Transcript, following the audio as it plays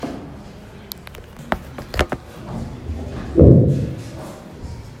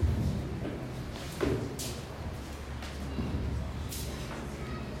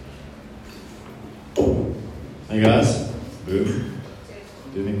Hey guys, boom,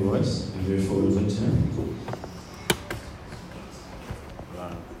 booming voice, and very forward wind here.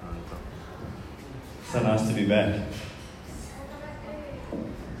 So nice to be back.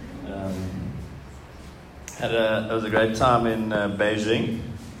 It was a great time in Beijing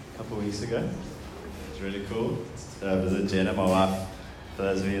a couple of weeks ago. It was really cool. Visit Jenna, my wife. For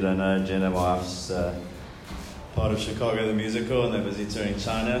those of you who don't know, Jenna, my wife's part of Chicago the Musical, and they're busy touring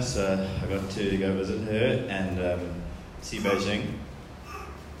China, so I got to go visit her and see Beijing.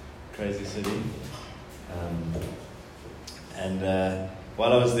 Crazy city.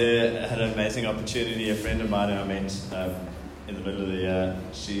 While I was there, I had an amazing opportunity. A friend of mine who I met in the middle of the year,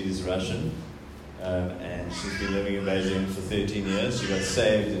 she's Russian, and she's been living in Beijing for 13 years. She got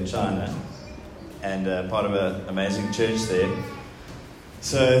saved in China, and part of an amazing church there.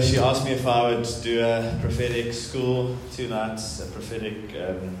 So she asked me if I would do a prophetic school, 2 nights, a prophetic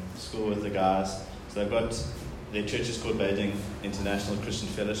school with the guys. So their church is called Beijing International Christian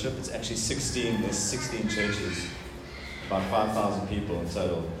Fellowship. It's actually there's 16 churches, about 5,000 people in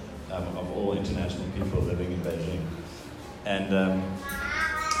total, of all international people living in Beijing. And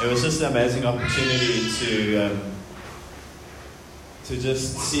it was just an amazing opportunity to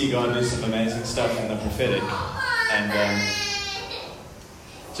just see God do some amazing stuff in the prophetic. And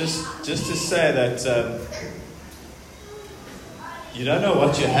just to say that you don't know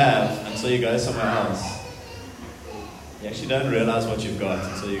what you have until you go somewhere else. You actually don't realize what you've got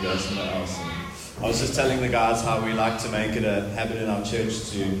until you go somewhere else. And I was just telling the guys how we like to make it a habit in our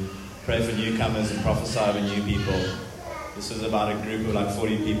church to pray for newcomers and prophesy over new people. This was about a group of like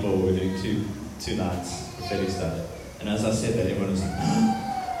 40 people. We were doing two nights prophetic stuff. And as I said that, everyone was like, and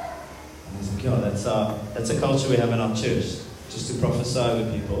I was like, yeah, that's a culture we have in our church. Just to prophesy over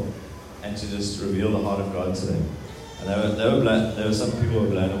people and to just reveal the heart of God to them. And there were some people who were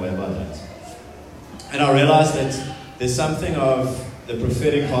blown away by that. And I realized that there's something of the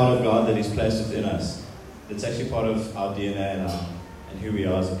prophetic heart of God that He's placed within us. That's actually part of our DNA and who we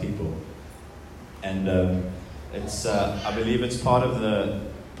are as a people. And I believe it's part of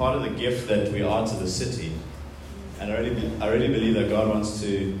the gift that we are to the city. And I really believe that God wants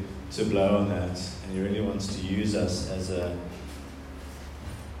to blow on that, and He really wants to use us as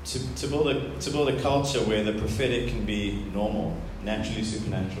to build a culture where the prophetic can be normal, naturally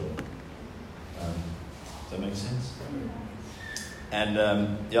supernatural. Does that make sense? And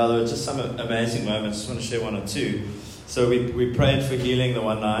there were just some amazing moments. I just want to share one or two. So we prayed for healing the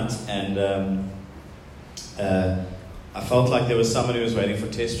one night, and I felt like there was someone who was waiting for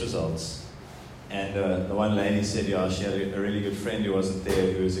test results. And the one lady said, she had a really good friend who wasn't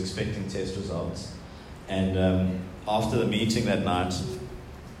there, who was expecting test results. And after the meeting that night,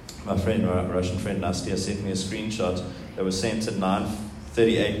 my Russian friend Nastia sent me a screenshot that was sent at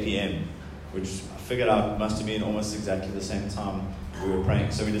 9:38 p.m., which I figured out must have been almost exactly the same time we were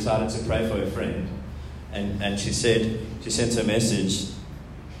praying. So we decided to pray for her friend. And she sent a message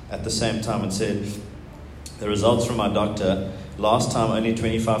at the same time and said, the results from my doctor, last time only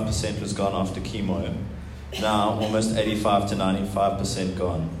 25% was gone after chemo. Now almost 85 to 95%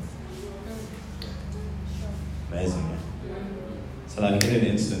 gone. Amazing, yeah? So like in an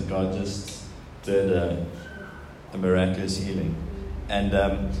instant, God just did a miraculous healing. And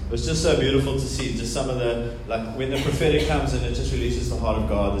it was just so beautiful to see just some of the, like when the prophetic comes and it just releases the heart of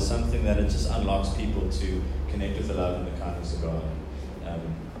God, there's something that it just unlocks people to connect with the love and the kindness of God.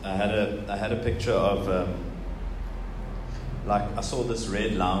 I had a picture of, I saw this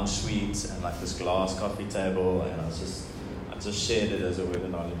red lounge suite and like this glass coffee table, and I just shared it as a word of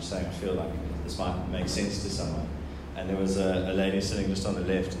knowledge, saying I feel like this might make sense to someone. And there was a lady sitting just on the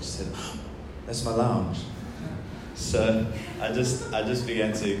left, and she said, oh, "That's my lounge." So I just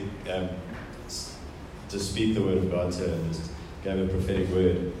began to speak the word of God to her, and just gave her a prophetic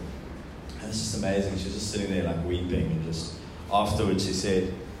word. And it's just amazing. She was just sitting there like weeping, and just afterwards she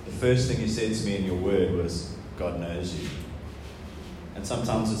said, "The first thing you said to me in your word was, God knows you." And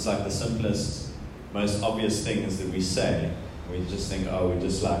sometimes it's like the simplest, most obvious things that we say. We just think,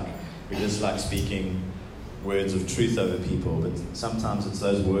 we just like speaking words of truth over people, but sometimes it's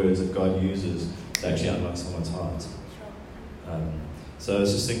those words that God uses to actually unlock someone's heart. So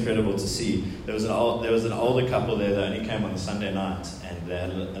it's just incredible to see. There was an older couple there that only came on the Sunday night, and they had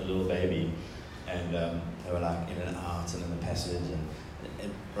a little baby, and they were like in and out and in the passage,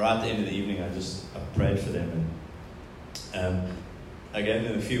 and right at the end of the evening I prayed for them, and I gave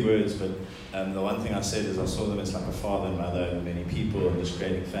them a few words, but the one thing I said is I saw them as like a father and mother and many people and just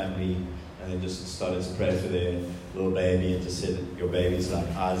creating family. And then just started to pray for their little baby, and just said, "Your baby's like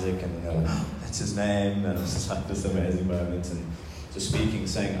Isaac," and they were like, "Oh, that's his name." And it was just like this amazing moment, and just speaking,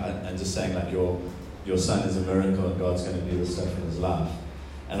 saying like your son is a miracle and God's going to do this stuff in his life.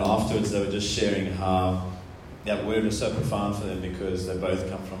 And afterwards, they were just sharing how that word was so profound for them because they both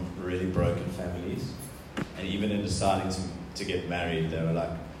come from really broken families. And even in deciding to get married, they were like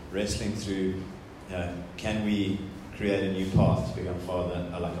wrestling through, can we create a new path to become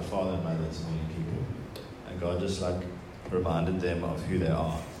like a father and mother to many people? And God just like reminded them of who they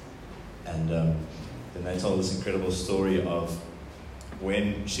are. And then they told this incredible story of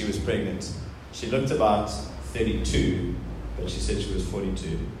when she was pregnant. She looked about 32, but she said she was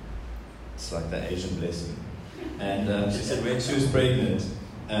 42. It's like the Asian blessing. And she said when she was pregnant,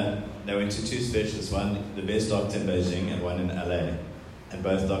 they went to two specialists, one the best doctor in Beijing and one in LA. And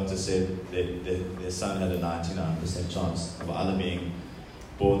both doctors said that their son had a 99% chance of either being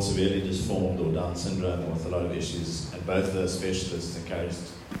born severely disformed or Down syndrome or with a lot of issues. And both the specialists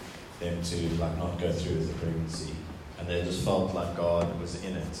encouraged them to like not go through with the pregnancy. And they just felt like God was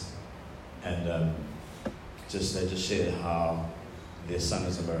in it. And they just shared how their son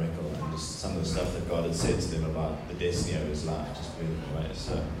was a miracle and just some of the stuff that God had said to them about the destiny of his life just blew them away.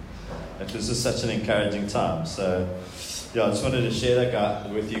 So it was just such an encouraging time. So yeah, I just wanted to share that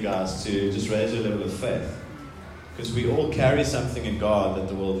with you guys to just raise your level of faith. Because we all carry something in God that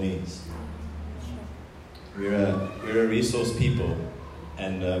the world needs. We're a resource people.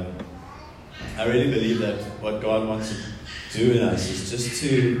 And I really believe that what God wants to do in us is just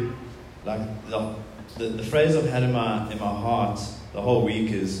to, like, the phrase I've had in my heart the whole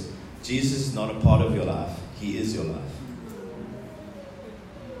week is, Jesus is not a part of your life, He is your life.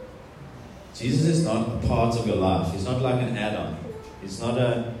 Jesus is not a part of your life. He's not like an add-on. He's not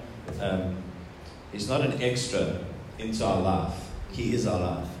an extra into our life. He is our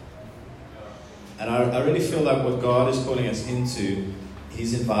life. And I really feel like what God is calling us into,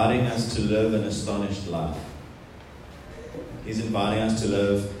 He's inviting us to live an astonished life. He's inviting us to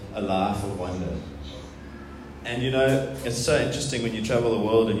live a life of wonder. And it's so interesting when you travel the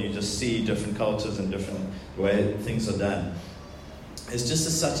world and you just see different cultures and different way things are done. It's just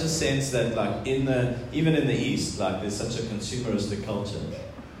such a sense that like even in the East, like there's such a consumeristic culture.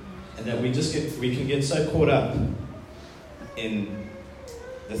 And that we can get so caught up in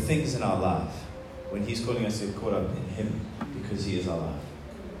the things in our life when He's calling us to get caught up in Him because He is our life.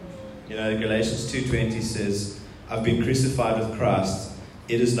 Galatians 2:20 says, I've been crucified with Christ.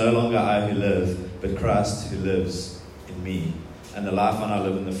 It is no longer I who live, but Christ who lives in me. And the life I now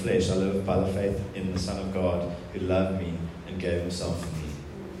live in the flesh, I live by the faith in the Son of God who loved me and gave Himself for me.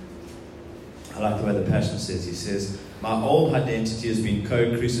 I like the way the Passion says. He says, my old identity has been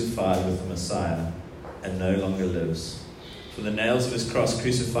co-crucified with the Messiah and no longer lives. For the nails of His cross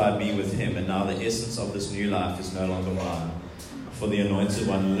crucified me with Him, and now the essence of this new life is no longer mine. For the Anointed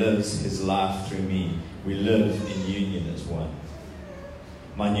One lives His life through me. We live in union as one.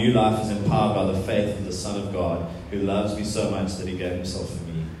 My new life is empowered by the faith of the Son of God, who loves me so much that He gave Himself for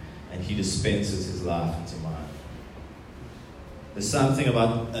me, and He dispenses His life into mine. There's something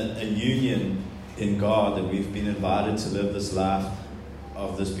about a union in God that we've been invited to live this life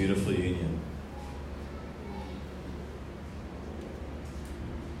of this beautiful union.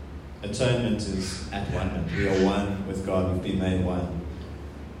 Atonement is at one. We are one with God. We've been made one.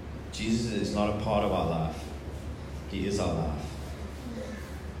 Jesus is not a part of our life. He is our life.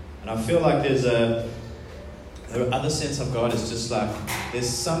 And I feel like the other sense of God is just like, there's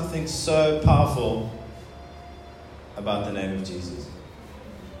something so powerful about the name of Jesus.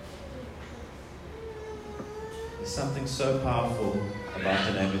 There's something so powerful about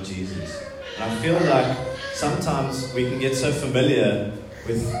the name of Jesus. And I feel like sometimes we can get so familiar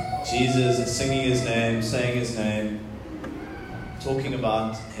with Jesus and singing His name, saying His name, talking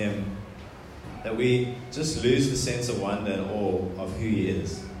about Him, that we just lose the sense of wonder and awe of who He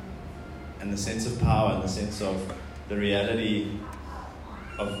is. And the sense of power and the sense of the reality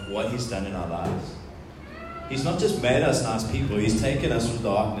of what He's done in our lives. He's not just made us nice people. He's taken us from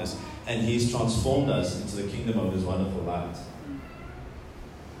darkness and He's transformed us into the kingdom of His wonderful light.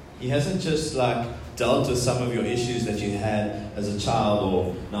 He hasn't just like dealt with some of your issues that you had as a child,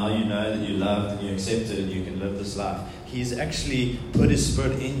 or now you know that you're loved and you're accepted and you can live this life. He's actually put His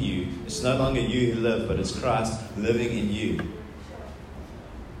Spirit in you. It's no longer you who live, but it's Christ living in you.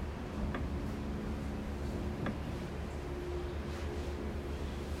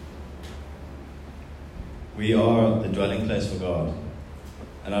 We are the dwelling place for God.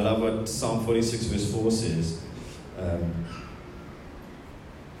 And I love what Psalm 46 verse 4 says.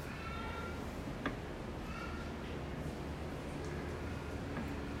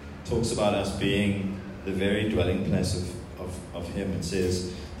 Talks about us being the very dwelling place of Him. It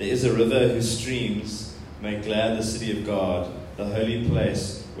says, there is a river whose streams make glad the city of God, the holy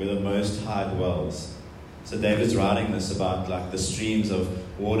place where the Most High dwells. So David's writing this about like the streams of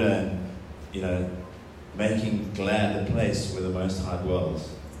water and, making glad the place where the Most High dwells.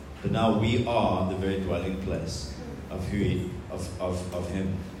 But now we are the very dwelling place of of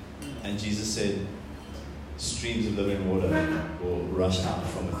Him. And Jesus said, streams of living water will rush out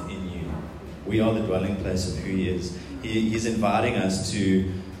from within you. We are the dwelling place of who He is. He's inviting us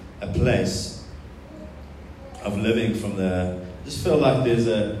to a place of living from I just feel like there's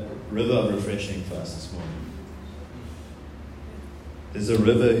a river of refreshing for us this morning. There's a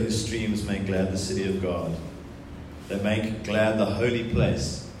river whose streams make glad the city of God. They make glad the holy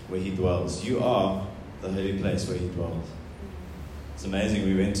place where He dwells. You are the holy place where He dwells. It's amazing.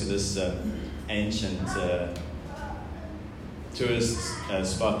 We went to this ancient tourist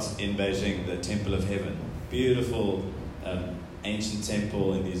spot in Beijing, the Temple of Heaven. Beautiful ancient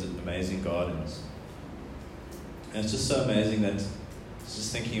temple in these amazing gardens. And it's just so amazing that,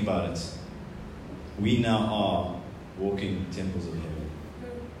 just thinking about it, we now are walking temples of heaven.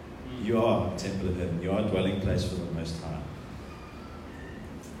 You are a temple of heaven. You are a dwelling place for the Most High.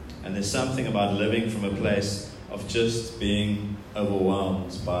 And there's something about living from a place of just being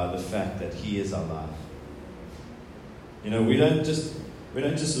overwhelmed by the fact that He is our life. We don't just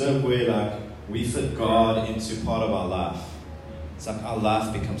live where like we fit God into part of our life. It's like our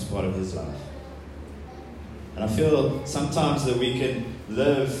life becomes part of His life. And I feel sometimes that we can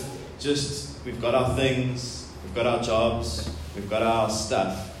live we've got our things, we've got our jobs, we've got our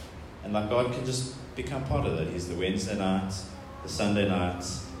stuff, and like God can just become part of that. He's the Wednesday nights, the Sunday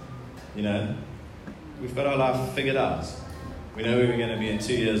nights, we've got our life figured out. We know where we're going to be in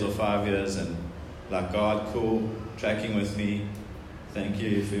 2 years or 5 years, and like, God, cool, tracking with me, thank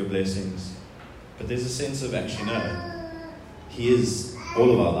you for your blessings. But there's a sense of actually, no, He is all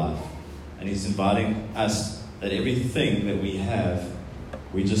of our life, and He's inviting us that everything that we have,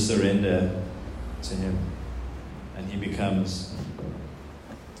 we just surrender to Him, and He becomes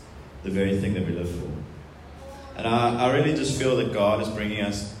the very thing that we live for. And I really just feel that God is bringing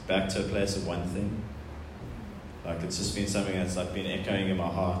us back to a place of one thing. Like, it's just been something that's like been echoing in my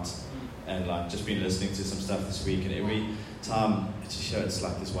heart, and like just been listening to some stuff this week, and every time it's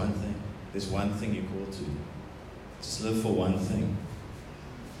like there's one thing you're called to. Just live for one thing.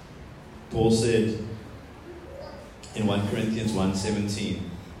 Paul said in 1 Corinthians 1:17,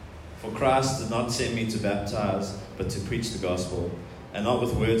 "For Christ did not send me to baptize, but to preach the gospel, and not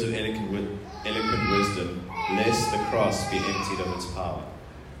with words of eloquent wisdom, lest the cross be emptied of its power."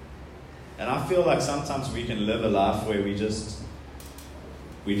 And I feel like sometimes we can live a life where we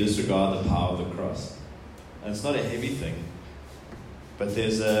disregard the power of the cross. And it's not a heavy thing, but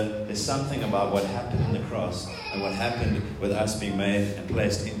there's something about what happened in the cross and what happened with us being made and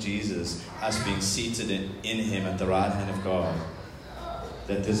placed in Jesus, us being seated in Him at the right hand of God,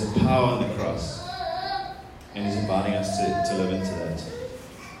 that there's a power in the cross, and He's inviting us to live into that.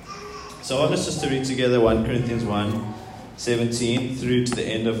 So I want us just to read together 1 Corinthians 1:17 through to the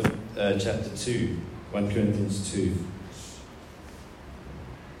end of chapter 2, 1 Corinthians 2.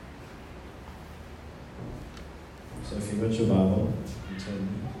 So if you've got your Bible, you tell me.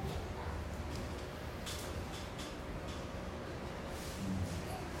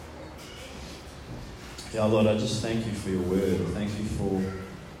 Yeah, Lord, I just thank You for Your word. Thank You for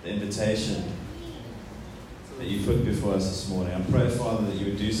the invitation that You put before us this morning. I pray, Father, that You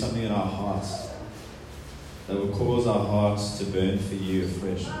would do something in our hearts that will cause our hearts to burn for You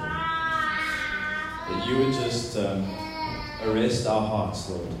afresh. That You would just arrest our hearts,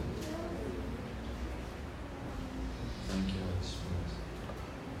 Lord. Thank You, Holy Spirit.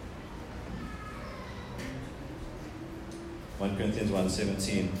 1 Corinthians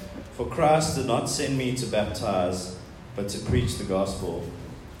 1:17. "For Christ did not send me to baptize, but to preach the gospel,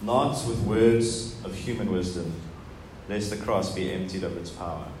 not with words of human wisdom, lest the cross be emptied of its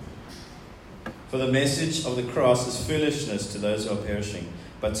power. For the message of the cross is foolishness to those who are perishing,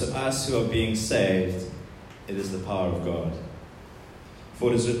 but to us who are being saved, it is the power of God.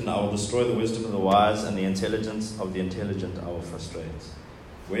 For it is written, I will destroy the wisdom of the wise, and the intelligence of the intelligent I will frustrate.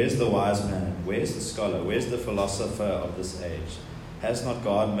 Where's the wise man? Where's the scholar? Where's the philosopher of this age? Has not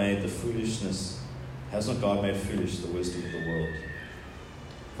God made foolish the wisdom of the world?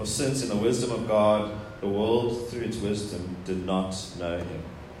 For since in the wisdom of God, the world through its wisdom did not know Him,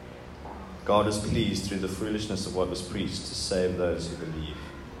 God is pleased through the foolishness of what was preached to save those who believe.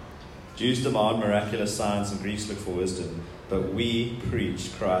 Jews demand miraculous signs and Greeks look for wisdom, but we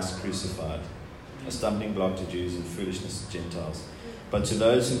preach Christ crucified, a stumbling block to Jews and foolishness to Gentiles. But to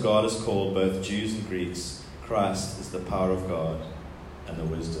those whom God has called, both Jews and Greeks, Christ is the power of God and the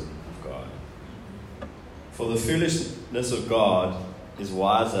wisdom of God. For the foolishness of God is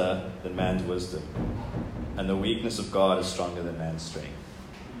wiser than man's wisdom, and the weakness of God is stronger than man's strength.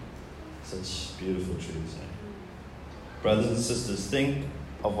 Such beautiful truths. Brothers and sisters, think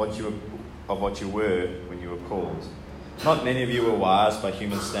of what you were when you were called. Not many of you were wise by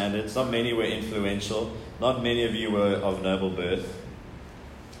human standards. Not many were influential. Not many of you were of noble birth.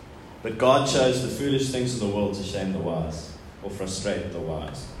 But God chose the foolish things of the world to shame the wise, or frustrate the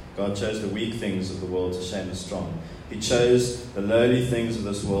wise. God chose the weak things of the world to shame the strong. He chose the lowly things of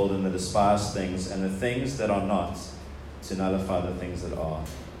this world and the despised things and the things that are not to nullify the things that are,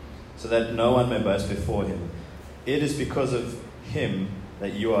 so that no one may boast before him. It is because of him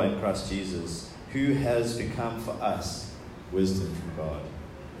that you are in Christ Jesus, who has become for us wisdom from God.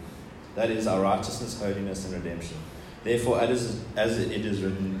 That is our righteousness, holiness, and redemption. Therefore, as it is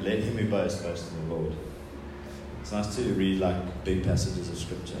written, let him who boast, boast in the Lord. It's nice to read like big passages of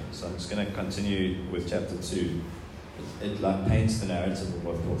scripture. So I'm just going to continue with chapter 2. It like paints the narrative of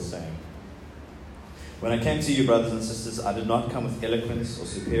what Paul's saying. When I came to you, brothers and sisters, I did not come with eloquence or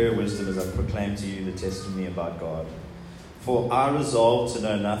superior wisdom as I proclaimed to you the testimony about God. For I resolved to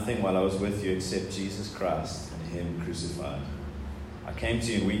know nothing while I was with you except Jesus Christ and him crucified. I came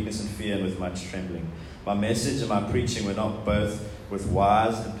to you in weakness and fear and with much trembling. My message and my preaching were not both with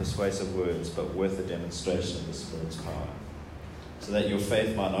wise and persuasive words, but with a demonstration of the Spirit's power, so that your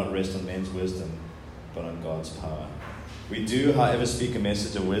faith might not rest on men's wisdom, but on God's power. We do, however, speak a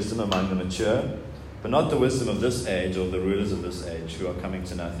message of wisdom among the mature, but not the wisdom of this age or the rulers of this age who are coming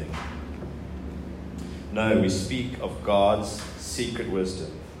to nothing. No, we speak of God's secret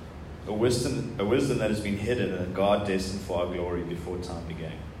wisdom, a wisdom that has been hidden and that God destined for our glory before time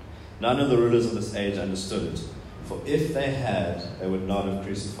began. None of the rulers of this age understood it, for if they had, they would not have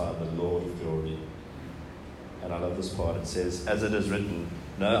crucified the Lord of glory. And I love this part. It says, as it is written,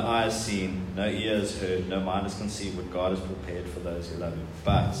 no eye has seen, no ear has heard, no mind has conceived what God has prepared for those who love him.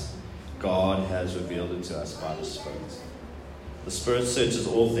 But God has revealed it to us by the Spirit. The Spirit searches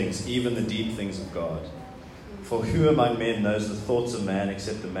all things, even the deep things of God. For who among men knows the thoughts of man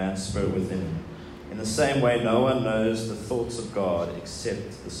except the man's spirit within him? In the same way, no one knows the thoughts of God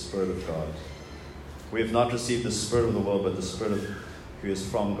except the Spirit of God. We have not received the Spirit of the world, but the Spirit who is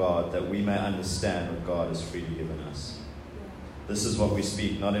from God, that we may understand what God has freely given us. This is what we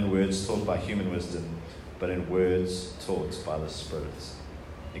speak, not in words taught by human wisdom, but in words taught by the Spirit,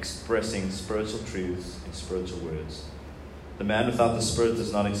 expressing spiritual truths in spiritual words. The man without the Spirit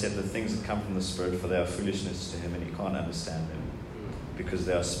does not accept the things that come from the Spirit, for they are foolishness to him, and he can't understand them, because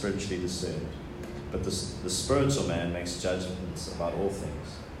they are spiritually discerned. But the spiritual man makes judgments about all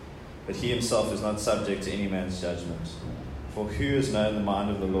things. But he himself is not subject to any man's judgment. For who has known the mind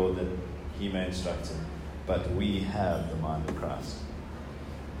of the Lord that he may instruct him? But we have the mind of Christ.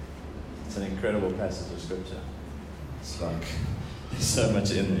 It's an incredible passage of scripture. It's like, there's so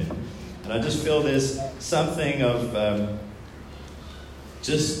much in there. And I just feel there's something of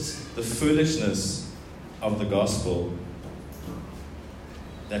just the foolishness of the gospel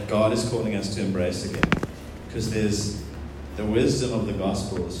that God is calling us to embrace again. Because there's the wisdom of the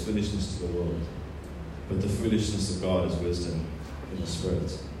gospel is foolishness to the world, but the foolishness of God is wisdom in the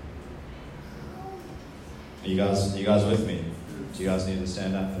Spirit. Are you guys with me? Do you guys need to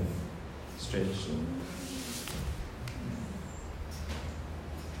stand up and stretch?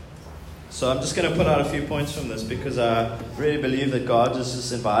 So I'm just going to put out a few points from this, because I really believe that God is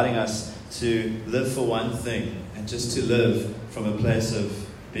just inviting us to live for one thing, and just to live from a place of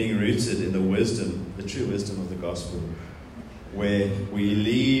being rooted in the wisdom, the true wisdom of the gospel, where we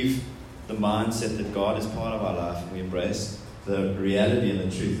leave the mindset that God is part of our life and we embrace the reality and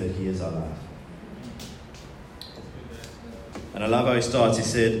the truth that He is our life. And I love how he starts. He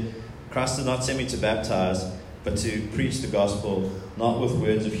said, Christ did not send me to baptize, but to preach the gospel, not with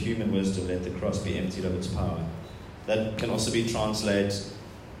words of human wisdom, let the cross be emptied of its power. That can also be translated,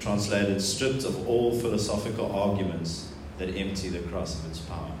 stripped of all philosophical arguments that empty the cross of its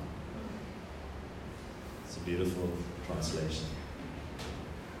power. It's a beautiful translation.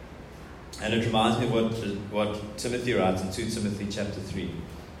 And it reminds me of what Timothy writes in 2 Timothy chapter 3.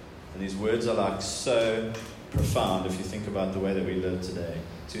 And these words are like so profound if you think about the way that we live today.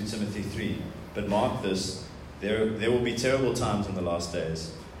 2 Timothy 3. But mark this, there will be terrible times in the last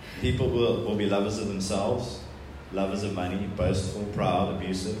days. People will be lovers of themselves, lovers of money, boastful, proud,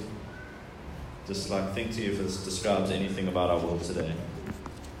 abusive. Just like think to you if this describes anything about our world today.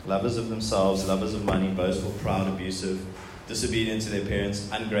 Lovers of themselves, lovers of money, boastful, proud, abusive, disobedient to their parents,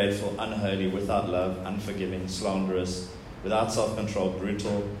 ungrateful, unholy, without love, unforgiving, slanderous, without self-control,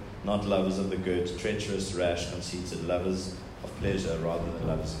 brutal, not lovers of the good, treacherous, rash, conceited, lovers of pleasure rather than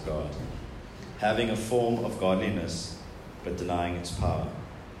lovers of God, having a form of godliness, but denying its power.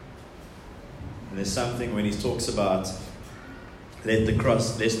 And there's something when he talks about lest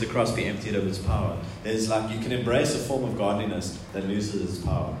the cross be emptied of its power. There's like, you can embrace a form of godliness that loses its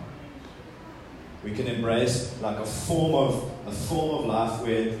power. We can embrace like a form of life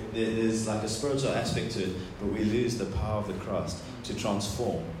where there's like a spiritual aspect to it, but we lose the power of the cross to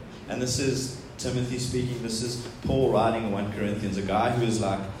transform. And this is Timothy speaking. This is Paul writing in 1 Corinthians, a guy who is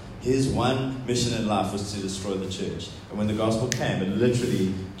like, his one mission in life was to destroy the church. And when the gospel came, it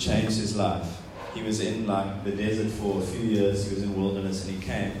literally changed his life. He was in like the desert for a few years. He was in wilderness, and he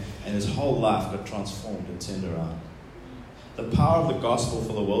came, and his whole life got transformed and turned around. The power of the gospel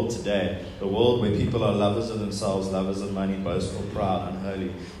for the world today, the world where people are lovers of themselves, lovers of money, boastful, proud,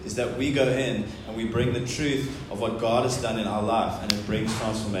 unholy, is that we go in and we bring the truth of what God has done in our life, and it brings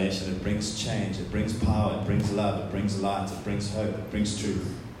transformation, it brings change, it brings power, it brings love, it brings light, it brings hope, it brings truth.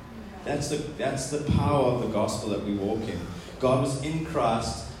 That's the power of the gospel that we walk in. God was in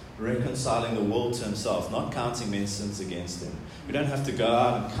Christ, reconciling the world to himself, not counting men's sins against him. We don't have to go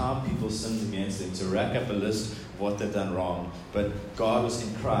out and count people's sins against them, to rack up a list of what they've done wrong. But God was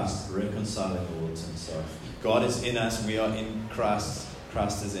in Christ, reconciling the world to himself. God is in us, we are in Christ,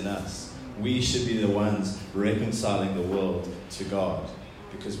 Christ is in us. We should be the ones reconciling the world to God,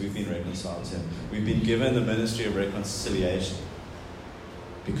 because we've been reconciled to him. We've been given the ministry of reconciliation,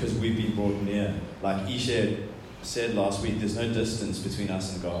 because we've been brought near. Like Isha said last week, there's no distance between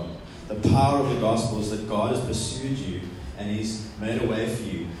us and God. The power of the gospel is that God has pursued you, and he's made a way for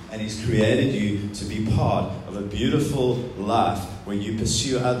you, and he's created you to be part of a beautiful life where you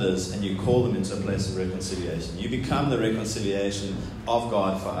pursue others and you call them into a place of reconciliation. You become the reconciliation of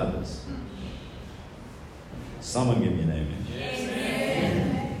God for others. Someone give me an amen. Yes.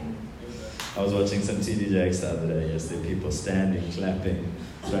 I was watching some TD Jakes the other day. Yes, there are people standing, clapping,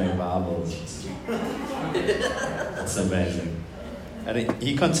 throwing Bibles. It's amazing. And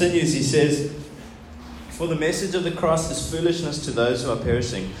he continues, he says, "For the message of the cross is foolishness to those who are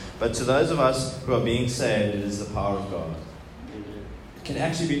perishing, but to those of us who are being saved, it is the power of God." It can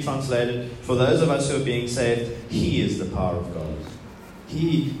actually be translated, for those of us who are being saved, he is the power of God.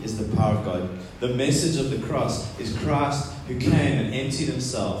 He is the power of God. The message of the cross is Christ who came and emptied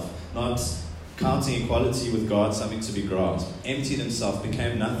himself, not counting equality with God something to be grasped. Emptied himself,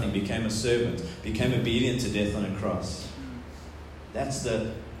 became nothing, became a servant, became obedient to death on a cross. That's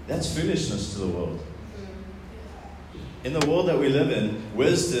foolishness to the world. In the world that we live in,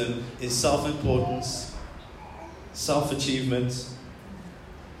 wisdom is self-importance, self-achievement,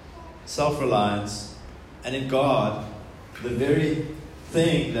 self-reliance. And in God, the very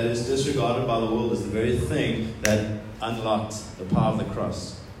thing that is disregarded by the world is the very thing that unlocked the power of the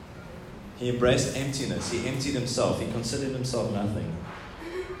cross. He embraced emptiness. He emptied himself. He considered himself nothing.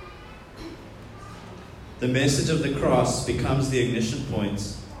 The message of the cross becomes the ignition point.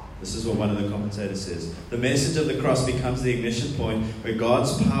 This is what one of the commentators says. The message of the cross becomes the ignition point where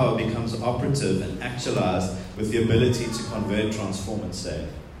God's power becomes operative and actualized with the ability to convert, transform, and save.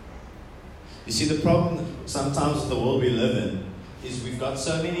 You see, the problem sometimes with the world we live in is we've got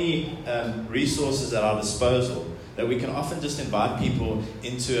so many resources at our disposal that we can often just invite people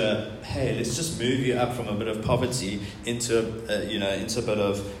into hey, let's just move you up from a bit of poverty into a bit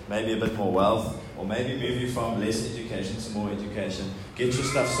of maybe a bit more wealth, or maybe move you from less education to more education. Get your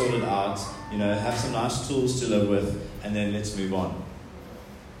stuff sorted out, have some nice tools to live with, and then let's move on.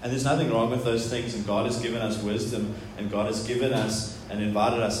 And there's nothing wrong with those things, and God has given us wisdom, and God has given us and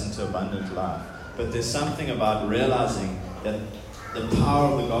invited us into abundant life. But there's something about realizing that the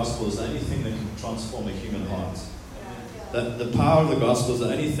power of the gospel is the only thing that can transform a human heart. That the power of the gospel is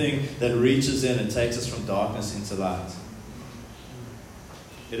the only thing that reaches in and takes us from darkness into light.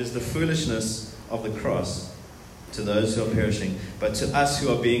 It is the foolishness of the cross to those who are perishing, but to us who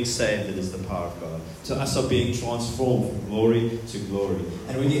are being saved, it is the power of God. To us are being transformed from glory to glory.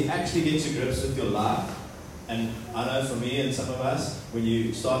 And when you actually get to grips with your life, and I know for me and some of us, when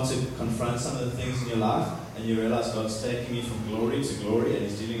you start to confront some of the things in your life, and you realize God's taking me from glory to glory, and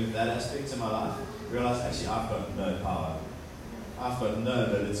He's dealing with that aspect in my life, you realize actually I've got no power. I've got no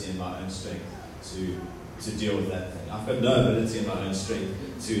ability in my own strength to deal with that thing. I've got no ability in my own strength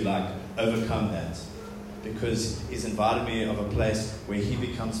to overcome that. Because He's invited me of a place where He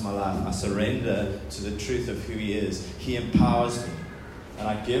becomes my life. I surrender to the truth of who He is. He empowers me. And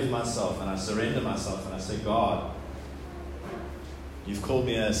I give myself and I surrender myself and I say, God, You've called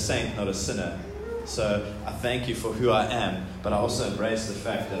me a saint, not a sinner. So I thank You for who I am, but I also embrace the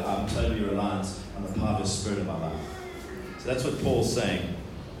fact that I'm totally reliant on the power of the Spirit in my life. So that's what Paul's saying.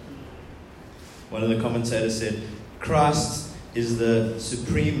 One of the commentators said, Christ is the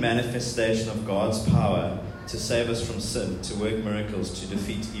supreme manifestation of God's power to save us from sin, to work miracles, to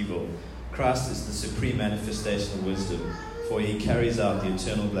defeat evil. Christ is the supreme manifestation of wisdom, for he carries out the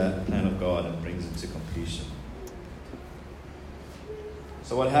eternal plan of God and brings it to completion.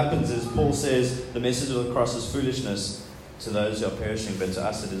 So what happens is Paul says the message of the cross is foolishness to those who are perishing, but to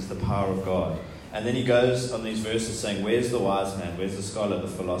us it is the power of God. And then he goes on these verses saying, where's the wise man? Where's the scholar, the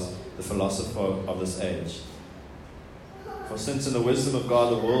philosopher of this age? For since in the wisdom of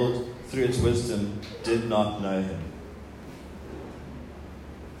God, the world, through its wisdom, did not know him.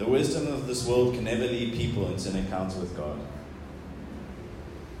 The wisdom of this world can never lead people into an encounter with God.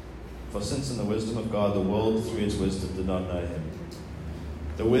 For since in the wisdom of God, the world, through its wisdom, did not know him.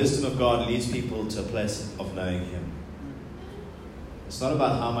 The wisdom of God leads people to a place of knowing him. It's not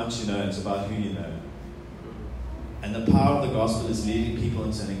about how much you know, it's about who you know. And the power of the gospel is leading people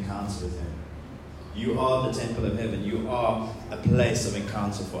into an encounter with him. You are the temple of heaven. You are a place of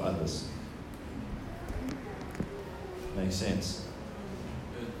encounter for others. Makes sense?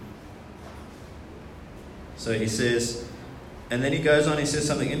 So he says, and then he goes on, he says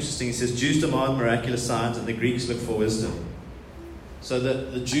something interesting. He says, Jews demand miraculous signs and the Greeks look for wisdom. So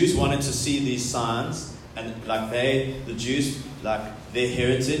the Jews wanted to see these signs, and the Jews, their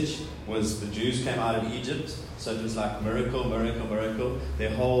heritage was the Jews came out of Egypt. So it was like miracle, miracle, miracle. Their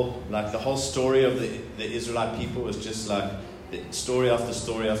whole, the whole story of the Israelite people was just like story after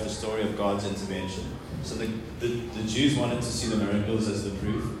story after story of God's intervention. So the Jews wanted to see the miracles as the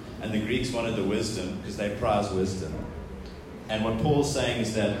proof, and the Greeks wanted the wisdom because they prize wisdom. And what Paul's saying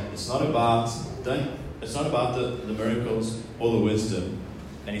is that it's not about the miracles or the wisdom.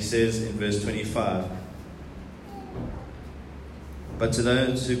 And he says in verse 25, but to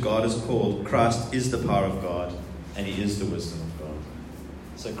those who God has called, Christ is the power of God, and he is the wisdom of God.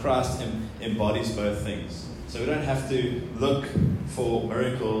 So Christ embodies both things. So we don't have to look for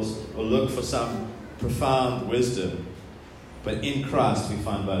miracles or look for some profound wisdom, but in Christ we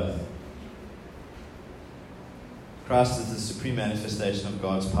find both. Christ is the supreme manifestation of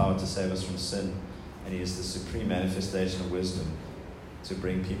God's power to save us from sin, and he is the supreme manifestation of wisdom to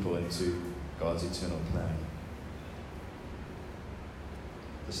bring people into God's eternal plan.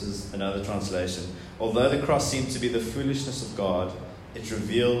 This is another translation. Although the cross seemed to be the foolishness of God, it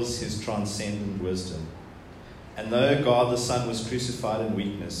reveals his transcendent wisdom. And though God the Son was crucified in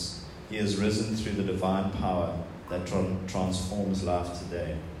weakness, he has risen through the divine power that transforms life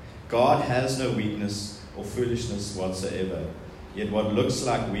today. God has no weakness or foolishness whatsoever, yet what looks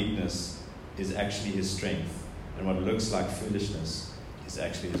like weakness is actually his strength, and what looks like foolishness is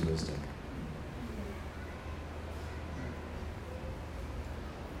actually his wisdom.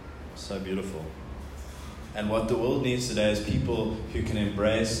 So beautiful. And what the world needs today is people who can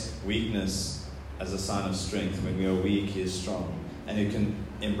embrace weakness as a sign of strength. When we are weak, he is strong. And who can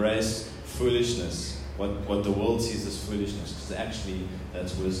embrace foolishness, what the world sees as foolishness, because actually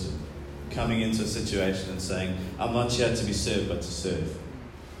that's wisdom. Coming into a situation and saying, I'm not here to be served, but to serve.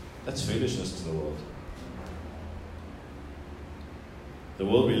 That's foolishness to the world. The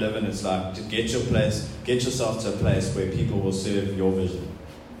world we live in is like, to get yourself to a place where people will serve your vision.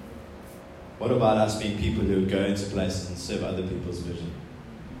 What about us being people who would go into places and serve other people's vision?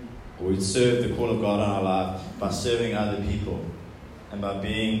 Or we'd serve the call of God on our life by serving other people and by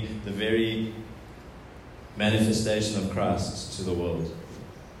being the very manifestation of Christ to the world.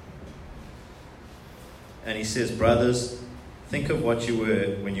 And he says, brothers, think of what you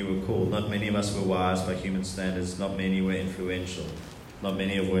were when you were called. Not many of us were wise by human standards. Not many were influential. Not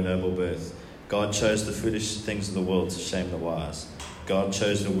many of were noble birth. God chose the foolish things of the world to shame the wise. God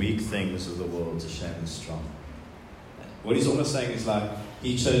chose the weak things of the world to shame the strong. What he's almost saying is like,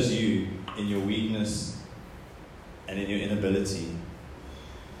 he chose you in your weakness and in your inability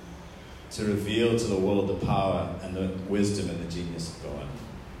to reveal to the world the power and the wisdom and the genius of God.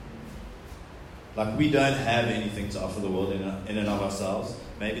 Like, we don't have anything to offer the world in and of ourselves.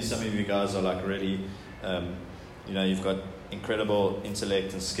 Maybe some of you guys are like really, you've got incredible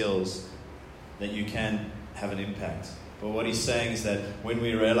intellect and skills that you can have an impact. But what he's saying is that when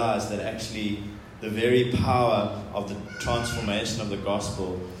we realize that actually the very power of the transformation of the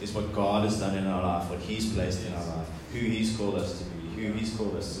gospel is what God has done in our life, what he's placed in our life, who he's called us to be, who he's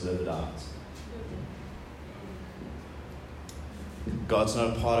called us to live it out. God's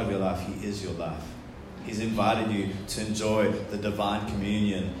not a part of your life, he is your life. He's invited you to enjoy the divine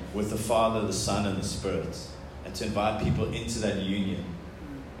communion with the Father, the Son, and the Spirit, and to invite people into that union,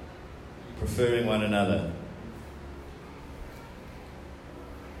 preferring one another.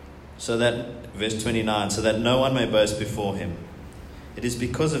 So that, verse 29, so that no one may boast before him. It is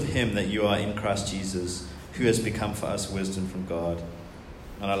because of him that you are in Christ Jesus, who has become for us wisdom from God.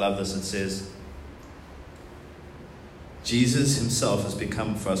 And I love this, it says, Jesus himself has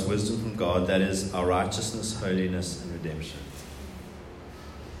become for us wisdom from God, that is our righteousness, holiness, and redemption.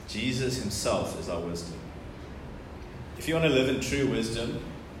 Jesus himself is our wisdom. If you want to live in true wisdom,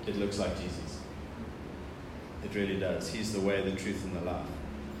 it looks like Jesus. It really does. He's the way, the truth, and the life.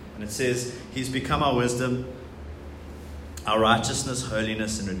 And it says, he's become our wisdom, our righteousness,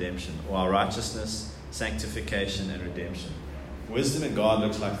 holiness, and redemption. Or our righteousness, sanctification, and redemption. Wisdom in God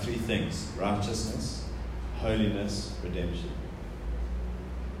looks like three things: righteousness, holiness, redemption.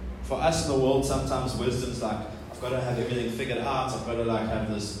 For us in the world, sometimes wisdom's like, I've got to have everything figured out. I've got to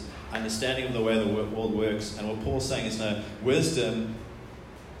have this understanding of the way the world works. And what Paul's saying is, no, wisdom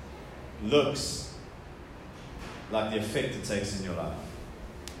looks like the effect it takes in your life.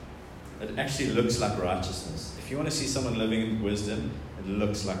 It actually looks like righteousness. If you want to see someone living in wisdom, it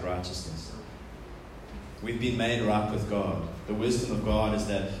looks like righteousness. We've been made right with God. The wisdom of God is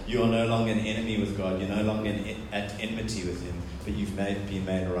that you are no longer an enemy with God. You're no longer at enmity with Him, but you've been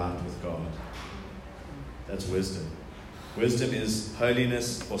made right with God. That's wisdom. Wisdom is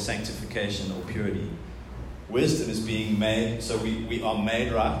holiness or sanctification or purity. Wisdom is being made, so we are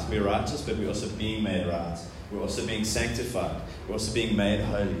made right, we're righteous, but we're also being made right. We're also being sanctified. We're also being made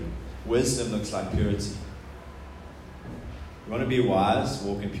holy. Wisdom looks like purity. You want to be wise,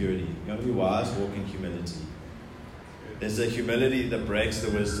 walk in purity. You want to be wise, walk in humility. There's a humility that breaks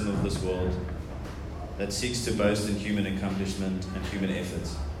the wisdom of this world, that seeks to boast in human accomplishment and human effort.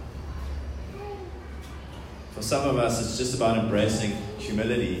 For some of us, it's just about embracing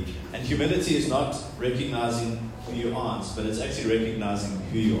humility. And humility is not recognizing who you aren't, but it's actually recognizing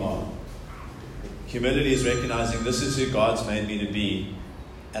who you are. Humility is recognizing this is who God's made me to be,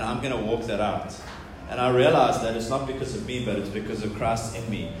 and I'm going to walk that out. And I realize that it's not because of me, but it's because of Christ in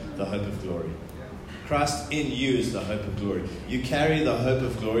me, the hope of glory. Christ in you is the hope of glory. You carry the hope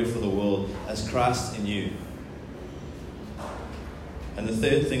of glory for the world as Christ in you. And the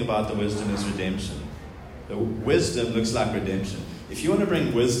third thing about the wisdom is redemption. The wisdom looks like redemption. If you want to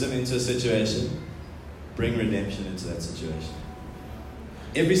bring wisdom into a situation, bring redemption into that situation.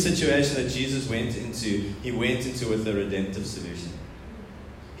 Every situation that Jesus went into, he went into with a redemptive solution.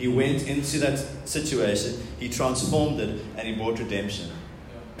 He went into that situation, he transformed it, and he brought redemption.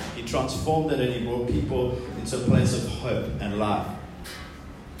 He transformed it and he brought people into a place of hope and life.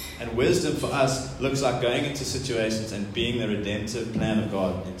 And wisdom for us looks like going into situations and being the redemptive plan of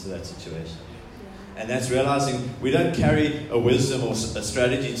God into that situation. And that's realizing we don't carry a wisdom or a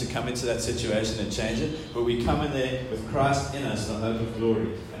strategy to come into that situation and change it, but we come in there with Christ in us, the hope of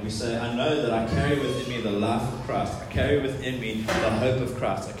glory. And we say, I know that I carry within me the life of Christ. I carry within me the hope of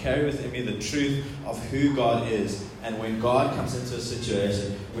Christ. I carry within me the truth of who God is. And when God comes into a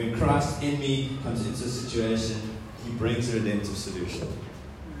situation, when Christ in me comes into a situation, he brings a redemptive solution.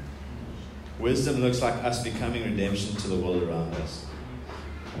 Wisdom looks like us becoming redemption to the world around us.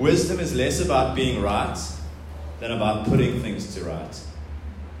 Wisdom is less about being right than about putting things to right.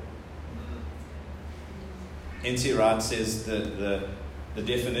 N.T. Wright says the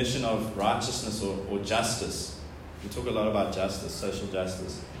definition of righteousness or justice. We talk a lot about justice, social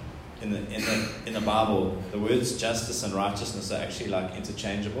justice. In the Bible, the words justice and righteousness are actually like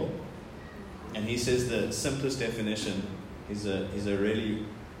interchangeable. And he says the simplest definition, he's a really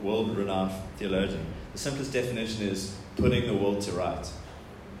world-renowned theologian. The simplest definition is putting the world to right.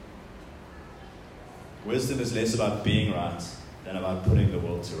 Wisdom is less about being right than about putting the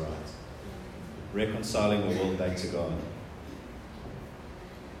world to right. Reconciling the world back to God.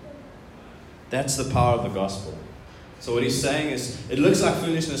 That's the power of the gospel. So what he's saying is, it looks like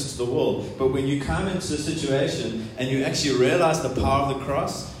foolishness to the world, but when you come into a situation and you actually realize the power of the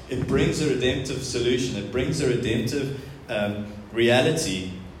cross, it brings a redemptive solution. It brings a redemptive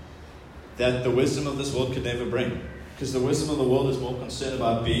reality that the wisdom of this world could never bring. Because the wisdom of the world is more concerned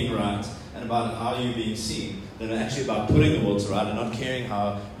about being right and about how you're being seen than actually about putting the world to right and not caring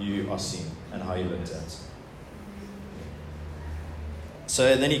how you are seen and how you're looked at.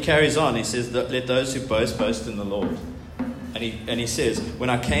 So then he carries on. He says, let those who boast in the Lord. And he says,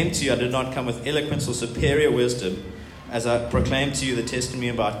 when I came to you, I did not come with eloquence or superior wisdom, as I proclaimed to you the testimony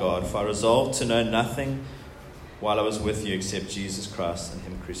about God. For I resolved to know nothing while I was with you except Jesus Christ and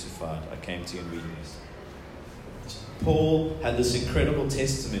him crucified. I came to you in weakness. Paul had this incredible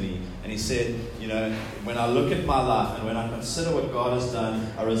testimony, and he said, when I look at my life and when I consider what God has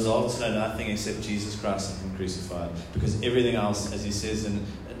done, I resolve to know nothing except Jesus Christ and him crucified. Because everything else, as he says in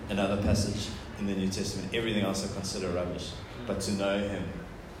another passage in the New Testament, everything else I consider rubbish. But to know him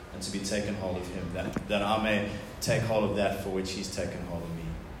and to be taken hold of him, that I may take hold of that for which he's taken hold of me.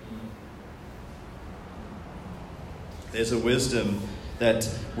 There's a wisdom that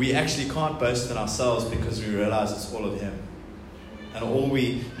we actually can't boast in ourselves because we realize it's all of Him. And all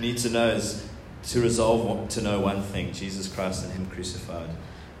we need to know is to resolve to know one thing, Jesus Christ and Him crucified.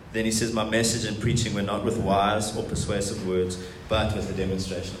 Then he says, my message and preaching were not with wise or persuasive words, but with the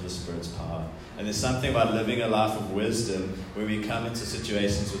demonstration of the Spirit's power. And there's something about living a life of wisdom where we come into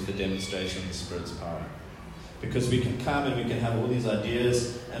situations with the demonstration of the Spirit's power. Because we can come and we can have all these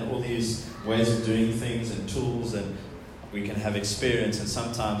ideas and all these ways of doing things and tools, and we can have experience, and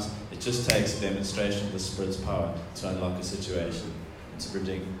sometimes it just takes a demonstration of the Spirit's power to unlock a situation,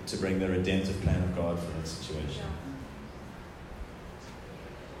 to bring the redemptive plan of God for that situation.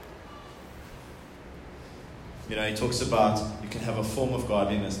 You know, he talks about you can have a form of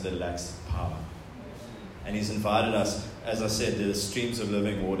godliness that lacks power. And he's invited us, as I said, there's streams of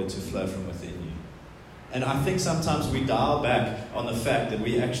living water to flow from within you. And I think sometimes we dial back on the fact that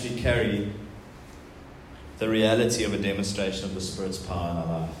we actually carry the reality of a demonstration of the Spirit's power in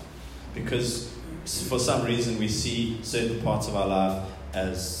our life. Because for some reason we see certain parts of our life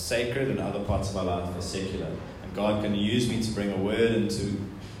as sacred and other parts of our life as secular. And God can use me to bring a word and to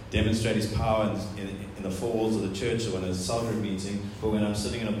demonstrate His power in the four walls of the church or in a cell group meeting, but when I'm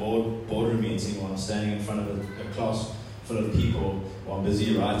sitting in a boardroom meeting or I'm standing in front of a class full of people or I'm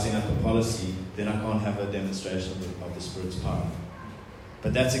busy writing up a policy, then I can't have a demonstration of the Spirit's power.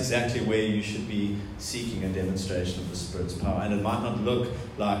 But that's exactly where you should be seeking a demonstration of the Spirit's power. And it might not look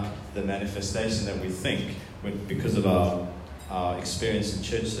like the manifestation that we think because of our experience in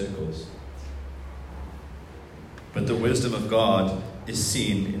church circles. But the wisdom of God is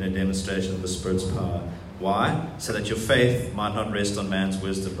seen in a demonstration of the Spirit's power. Why? So that your faith might not rest on man's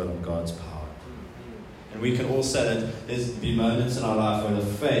wisdom, but on God's power. And we can all say that there's been moments in our life where the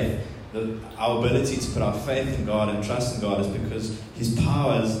faith, our ability to put our faith in God and trust in God is because His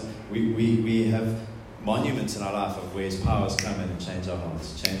powers, we have monuments in our life of where His powers come in and change our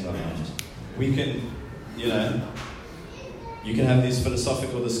hearts, change our lives. We can, you can have these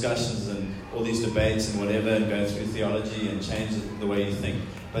philosophical discussions and all these debates and whatever and go through theology and change the way you think.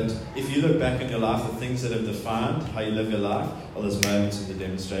 But if you look back in your life, the things that have defined how you live your life are those moments of the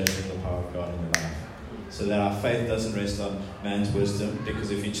demonstration of the power of God in your life. So that our faith doesn't rest on man's wisdom, because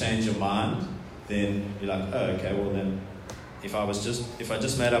if you change your mind, then you're like, oh, okay, well then, if I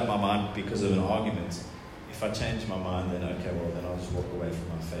just made up my mind because of an argument, if I change my mind, then okay, well then I'll just walk away from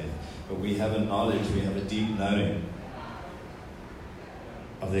my faith. But we have a knowledge, we have a deep knowing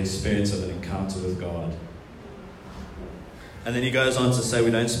of the experience of an encounter with God. And then he goes on to say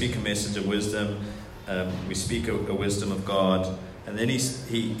we don't speak a message of wisdom, we speak a wisdom of God. And then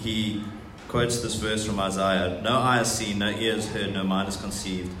he quotes this verse from Isaiah: no eye has seen, no ear has heard, no mind has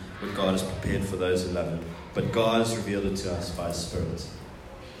conceived what God has prepared for those who love Him. But God has revealed it to us by His Spirit.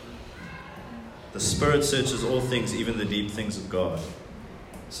 The Spirit searches all things, even the deep things of God.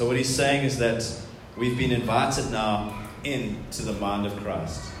 So what he's saying is that we've been invited now into the mind of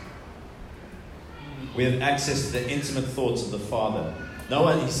Christ. We have access to the intimate thoughts of the Father.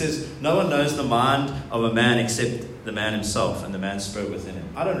 He says, no one knows the mind of a man except the man himself and the man's spirit within him.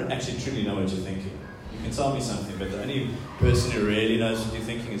 I don't actually truly know what you're thinking. You can tell me something, but the only person who really knows what you're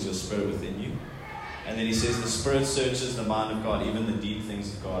thinking is your spirit within you. And then he says the Spirit searches the mind of God, even the deep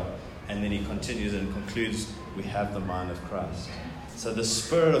things of God. And then he continues and concludes, we have the mind of Christ. So the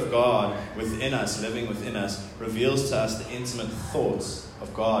Spirit of God within us, living within us, reveals to us the intimate thoughts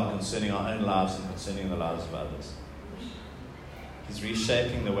of God concerning our own lives and concerning the lives of others. He's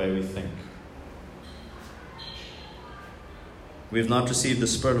reshaping the way we think. We have not received the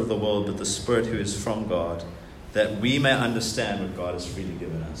spirit of the world, but the Spirit who is from God, that we may understand what God has freely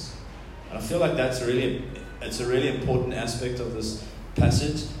given us. And I feel like it's a really important aspect of this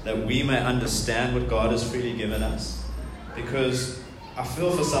passage, that we may understand what God has freely given us. Because I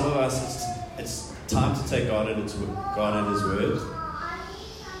feel for some of us, it's time to take God at His word.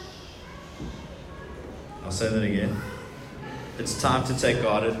 I'll say that again. It's time to take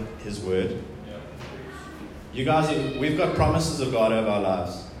God at His word. You guys, we've got promises of God over our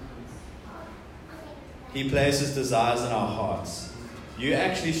lives. He places desires in our hearts. You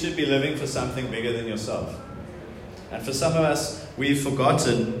actually should be living for something bigger than yourself. And for some of us, we've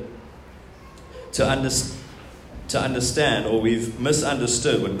forgotten to understand, or we've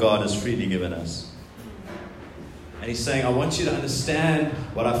misunderstood what God has freely given us. And He's saying, I want you to understand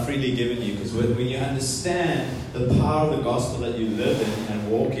what I've freely given you. Because when you understand the power of the gospel that you live in and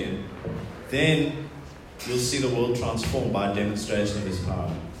walk in, then you'll see the world transformed by a demonstration of His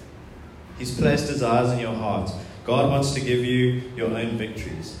power. He's placed desires in your heart. God wants to give you your own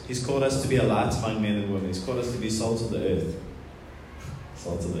victories. He's called us to be a light among men and women. He's called us to be salt of the earth.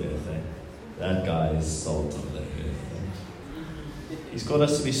 Salt of the earth, eh? That guy is salt of the earth. Eh? He's called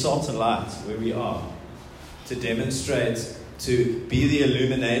us to be salt and light where we are, to demonstrate, to be the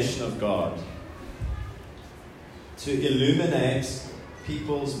illumination of God, to illuminate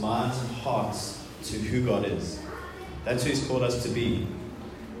people's minds and hearts to who God is. That's who He's called us to be.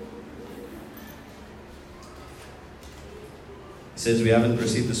 He says we haven't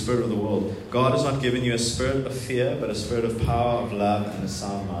received the spirit of the world. God has not given you a spirit of fear, but a spirit of power, of love, and a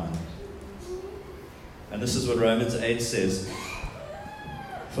sound mind. And this is what Romans 8 says.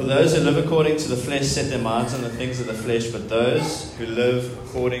 For those who live according to the flesh set their minds on the things of the flesh, but those who live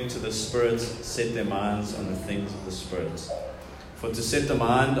according to the Spirit set their minds on the things of the Spirit. For to set the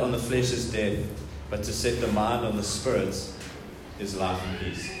mind on the flesh is death, but to set the mind on the Spirit is life and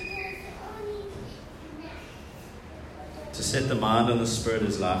peace. To set the mind on the Spirit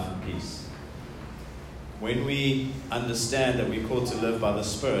is life and peace. When we understand that we're called to live by the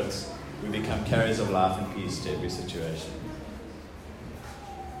Spirit, we become carriers of life and peace to every situation.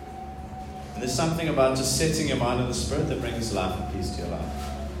 And there's something about just setting your mind on the Spirit that brings life and peace to your life.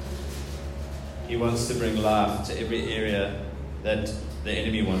 He wants to bring life to every area that the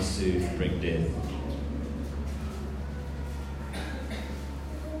enemy wants to bring death.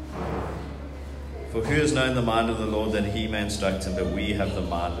 For who has known the mind of the Lord that He may instruct him, but we have the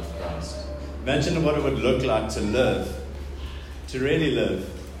mind of Christ. Imagine what it would look like to live, to really live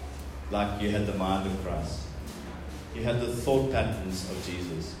like you had the mind of Christ. You had the thought patterns of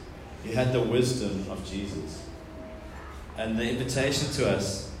Jesus. You had the wisdom of Jesus. And the invitation to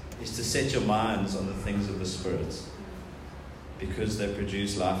us is to set your minds on the things of the Spirit, because they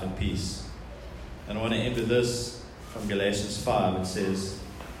produce life and peace. And I want to end with this from Galatians 5. It says,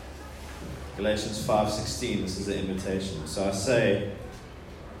 Galatians 5:16, this is the invitation. So I say,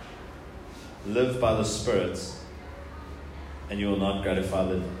 live by the Spirit, and you will not gratify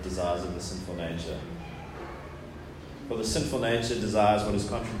the desires of the sinful nature. For the sinful nature desires what is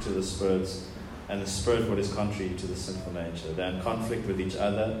contrary to the Spirit, and the Spirit what is contrary to the sinful nature. They are in conflict with each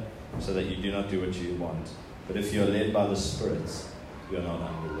other, so that you do not do what you want. But if you are led by the Spirit, you are not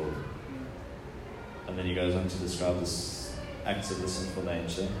under law. And then he goes on to describe the acts of the sinful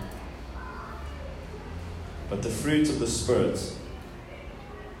nature. But the fruit of the Spirit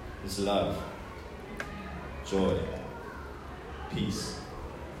is love, joy, peace.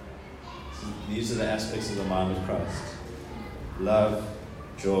 These are the aspects of the mind of Christ. Love,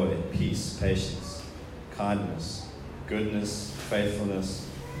 joy, peace, patience, kindness, goodness, faithfulness,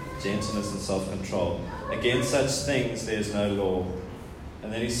 gentleness, and self-control. Against such things there is no law.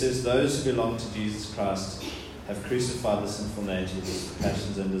 And then he says, those who belong to Jesus Christ have crucified the sinful nature with its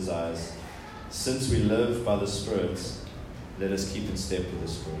passions and desires. Since we live by the Spirit, let us keep in step with the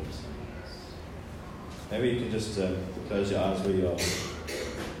Spirit. Maybe you can just close your eyes where you are.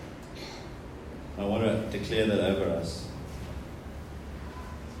 I want to declare that over us.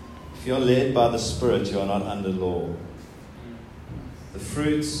 If you're led by the Spirit, you are not under law. The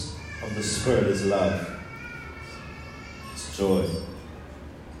fruits of the Spirit is love. It's joy. The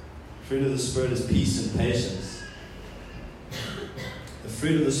fruit of the Spirit is peace and patience. The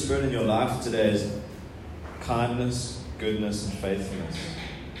fruit of the Spirit in your life today is kindness, goodness, and faithfulness.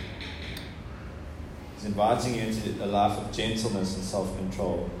 He's inviting you into a life of gentleness and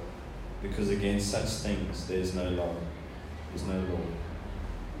self-control, because against such things there is no law. There's no law.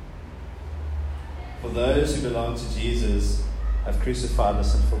 For those who belong to Jesus have crucified the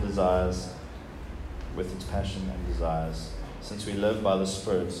sinful desires with its passion and desires. Since we live by the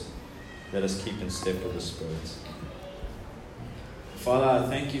Spirit, let us keep in step with the Spirit. Father, I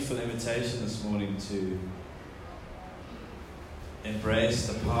thank you for the invitation this morning to embrace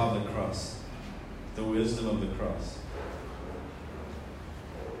the power of the cross, the wisdom of the cross.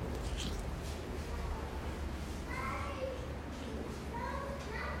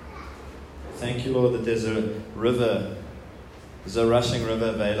 Thank you, Lord, that there's a river, there's a rushing river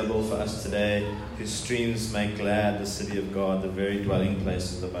available for us today, whose streams make glad the city of God, the very dwelling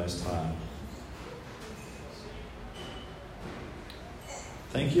place of the Most High.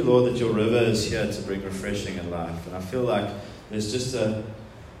 Thank you, Lord, that your river is here to bring refreshing and life. And I feel like there's just a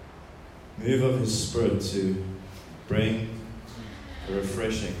move of His Spirit to bring a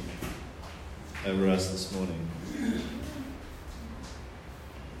refreshing over us this morning.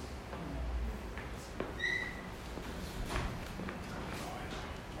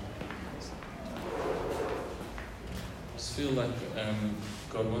 I just feel like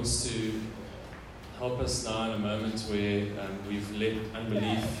God wants to help us now in a moment where we've let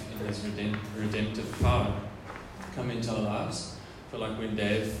unbelief in His redemptive power come into our lives. I feel like when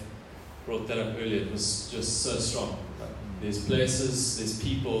Dave brought that up earlier, it was just so strong. There's places, there's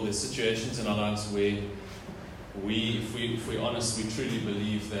people, there's situations in our lives where if we're honest, we truly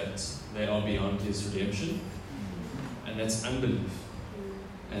believe that they are beyond His redemption, and that's unbelief.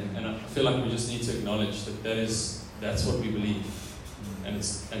 And I feel like we just need to acknowledge that's what we believe, and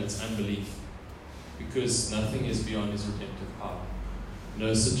it's unbelief, because nothing is beyond His redemptive power.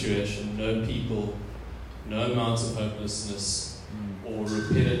 No situation, no people, no amounts of hopelessness or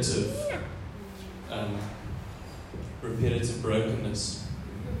repetitive brokenness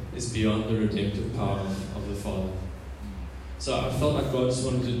is beyond the redemptive power of the Father. So I felt like God just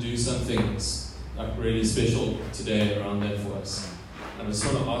wanted to do something like really special today around that for us. And I just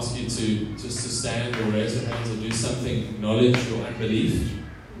want to ask you to stand or raise your hands or do something, acknowledge your unbelief,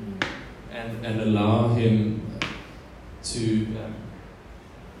 and allow Him to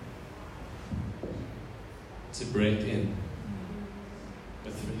break in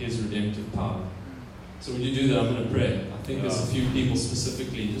with His redemptive power. So when you do that, I'm going to pray. I think there's a few people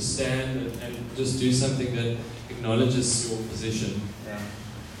specifically. Just stand and just do something that acknowledges your position.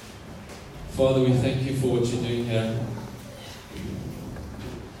 Father, we thank You for what You're doing here.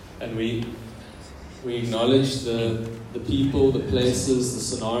 And we acknowledge the people, the places, the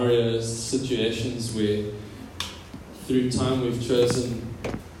scenarios, the situations where through time we've chosen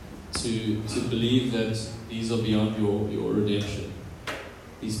to believe that these are beyond your redemption.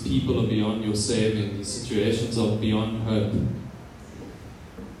 These people are beyond Your saving. These situations are beyond hope.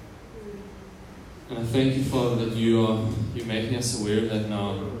 And I thank You, Father, that You're making us aware of that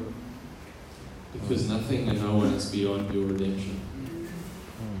now, because nothing and no one is beyond Your redemption.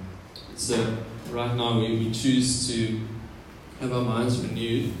 So right now we choose to have our minds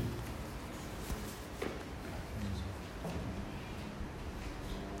renewed.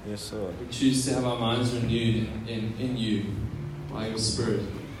 Yes, sir. We choose to have our minds renewed in You by Your Spirit.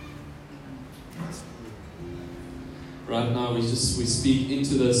 Right now we speak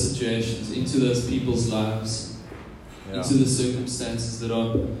into those situations, into those people's lives, into the circumstances that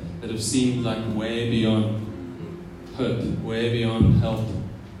have seemed like way beyond hope, way beyond help.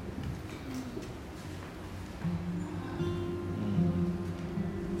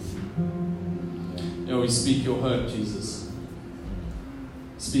 We speak Your hope, Jesus.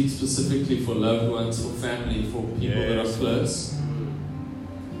 Speak specifically for loved ones, for family, for people that are close,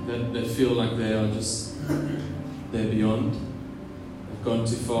 that feel like they're beyond. They've gone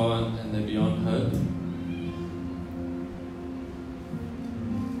too far and they're beyond hope.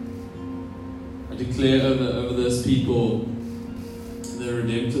 I declare over those people the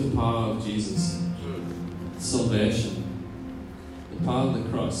redemptive power of Jesus, salvation, the power of the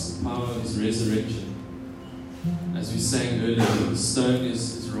cross, the power of His resurrection. As we sang earlier, the stone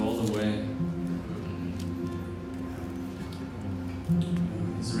is rolled away.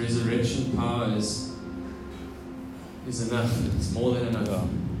 His resurrection power is enough. It's more than enough.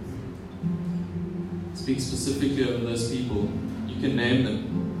 Speak specifically over those people. You can name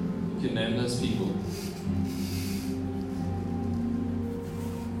them. You can name those people.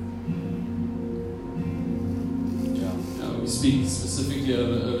 We speak specifically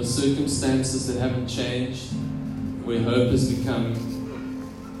over circumstances that haven't changed, where hope has become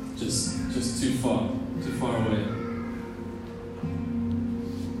just too far away.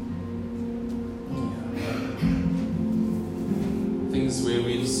 Things where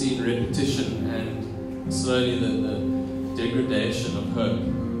we've seen repetition and slowly the degradation of hope.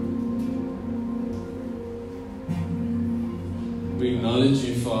 We acknowledge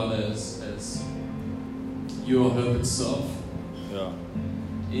You, Father, as You are hope itself. Yeah.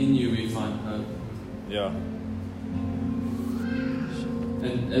 In You we find hope. Yeah.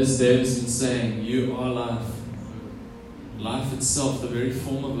 And as David's been saying, You are life. Life itself, the very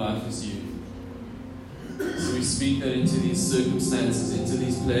form of life is You. So we speak that into these circumstances, into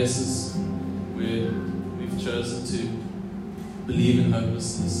these places where we've chosen to believe in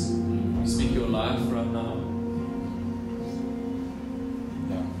hopelessness. We speak Your life right now.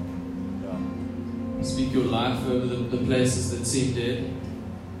 We speak Your life over the places that seem dead.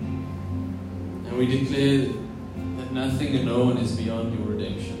 And we declare that nothing and no one is beyond Your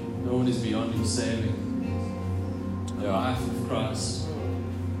redemption. No one is beyond Your saving. The life of Christ.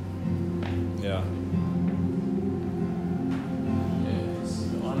 Yeah. Yes.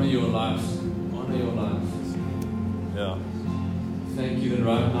 Honor Your life. Honor Your life. Yeah. Thank You that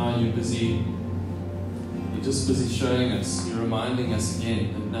right now You're just busy showing us, You're reminding us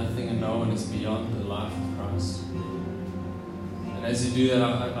again that nothing and no one is beyond the life of Christ. And as You do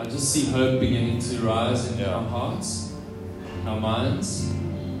that, I just see hope beginning to rise in our hearts, our minds,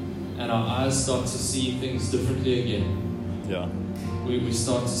 and our eyes start to see things differently again. Yeah. We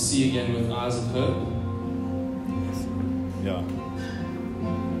start to see again with eyes of hope. Yeah.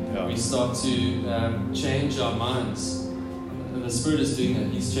 Yeah. we start to change our minds. And the Spirit is doing that.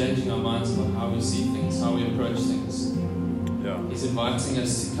 He's changing our minds about how we see things, how we approach things. Yeah. He's inviting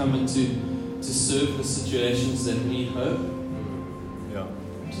us to come and to serve the situations that need hope, Yeah.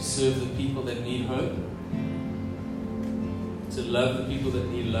 to serve the people that need hope, to love the people that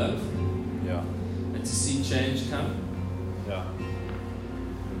need love, Yeah. and to see change come. Yeah.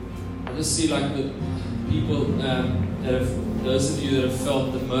 I just see like the people those of you that have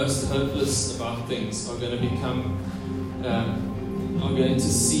felt the most hopeless about things are going to become, are going to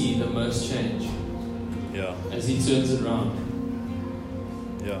see the most change Yeah. as He turns it around.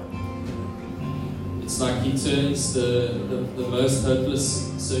 Yeah. It's like He turns the most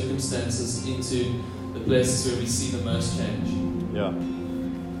hopeless circumstances into the places where we see the most change. Yeah.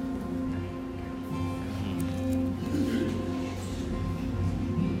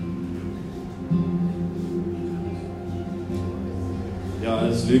 Yeah,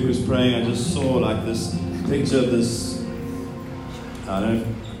 as Luke was praying, I just saw like this picture of this. I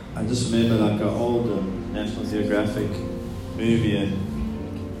just remember like an old National Geographic movie, and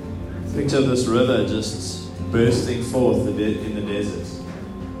picture of this river just bursting forth in the desert.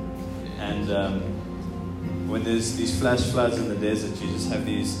 And when there's these flash floods in the desert, you just have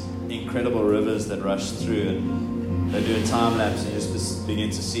these incredible rivers that rush through, and they do a time lapse, and you just begin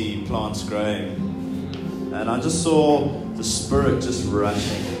to see plants growing. And I just saw the Spirit just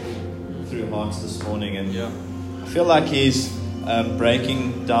rushing through hearts this morning, and I feel like He's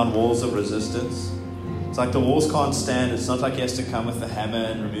breaking down walls of resistance. It's like the walls can't stand. It's not like He has to come with a hammer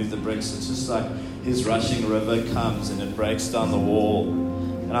and remove the bricks. It's just like His rushing river comes and it breaks down the wall.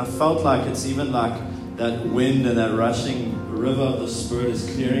 And I felt like it's even like that wind and that rushing river of the Spirit is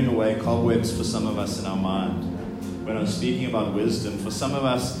clearing away cobwebs for some of us in our mind. When I'm speaking about wisdom, for some of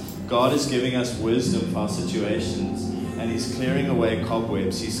us, God is giving us wisdom for our situations, and He's clearing away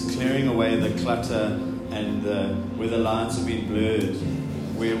cobwebs. He's clearing away the clutter and where the lines have been blurred,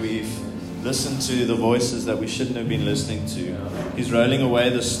 where we've listened to the voices that we shouldn't have been listening to. He's rolling away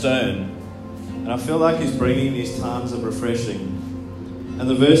the stone, and I feel like He's bringing these times of refreshing. And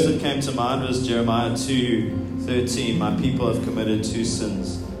the verse that came to mind was Jeremiah 2:13. My people have committed 2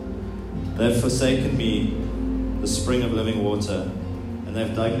 sins. They've forsaken me, the spring of living water, and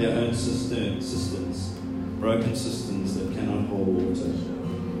they've dug their own cisterns, broken cisterns that cannot hold water.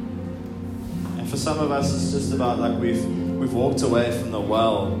 And for some of us, it's just about like we've walked away from the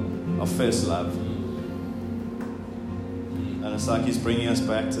well of first love. And it's like He's bringing us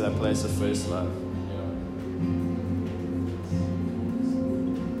back to that place of first love.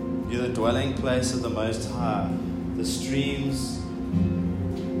 You're the dwelling place of the Most High. The streams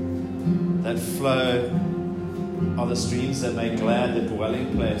that flow are the streams that make glad the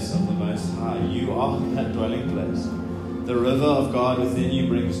dwelling place of the Most High. You are that dwelling place. The river of God within you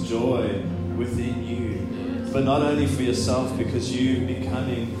brings joy within you. But not only for yourself, because you're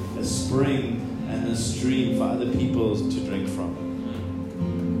becoming a spring and a stream for other people to drink from.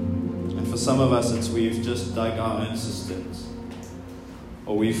 And for some of us, it's we've just dug our own cisterns.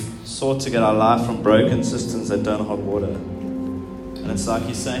 Or we've sought to get our life from broken cisterns that don't hold water. And it's like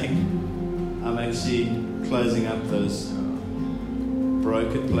He's saying, I'm actually closing up those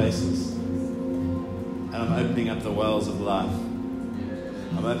broken places, and I'm opening up the wells of life.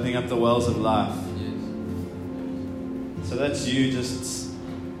 I'm opening up the wells of life. So that's you. Just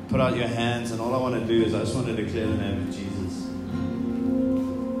put out your hands, and all I want to do is I just want to declare the name of Jesus.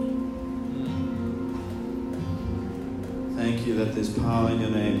 Thank you that there's power in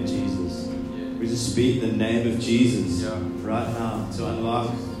your name, Jesus. We just speak the name of Jesus right now to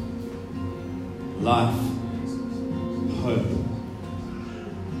unlock life, hope.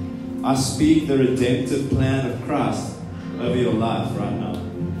 I speak the redemptive plan of Christ over your life right now.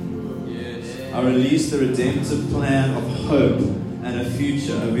 I release the redemptive plan of hope and a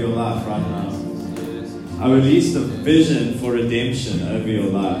future over your life right now. I release the vision for redemption over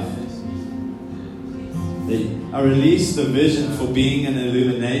your life. I release the vision for being an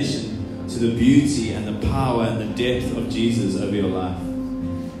illumination to the beauty and the power and the depth of Jesus over your life.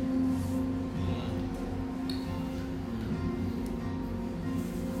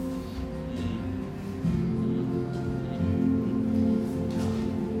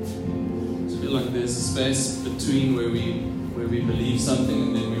 Like there's a space between where we believe something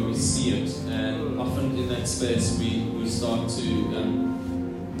and then where we see it, and often in that space we start to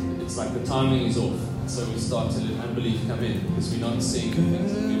it's like the timing is off, so we start to let unbelief come in because we're not seeing the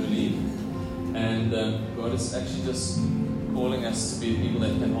things that we believe. And God is actually just calling us to be people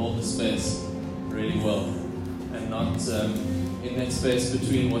that can hold the space really well, and not in that space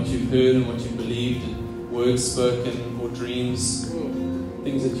between what you've heard and what you believed, and words spoken or dreams.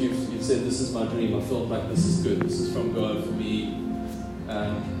 things that you've said, this is my dream, I felt like this is good, this is from God for me.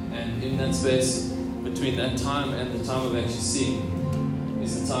 And in that space, between that time and the time of actually seeing,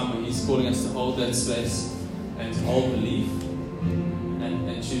 is the time when He's calling us to hold that space and to hold belief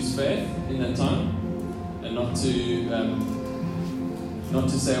and choose faith in that time, and not to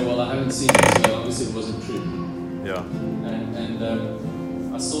say, well, I haven't seen it, so obviously it wasn't true. Yeah. And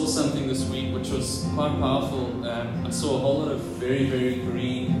I saw something this week which was quite powerful. I saw a whole lot of very, very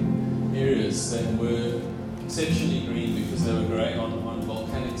green areas that were exceptionally green because they were growing on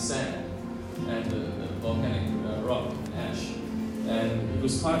volcanic sand and volcanic rock and ash. And it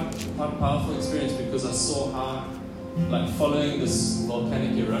was quite a powerful experience because I saw how, like, following this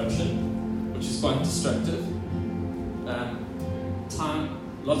volcanic eruption, which is quite destructive,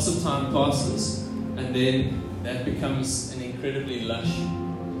 lots of time passes, and then that becomes an incredibly lush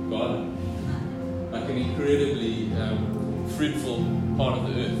garden, like an incredibly fruitful part of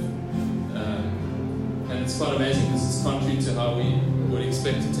the earth. And it's quite amazing because it's contrary to how we would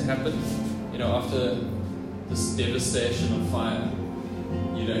expect it to happen. You know, after this devastation of fire,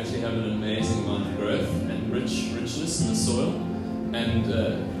 you'd actually have an amazing amount of growth and richness in the soil. And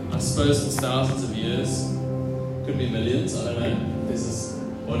I suppose it's thousands of years, could be millions, I don't know. There's this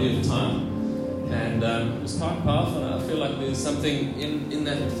body of time. And it was quite powerful. And I feel like there's something in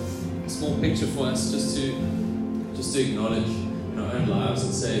that small picture for us just to acknowledge in our own lives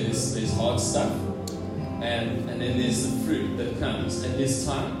and say there's hard stuff. And then there's the fruit that comes at His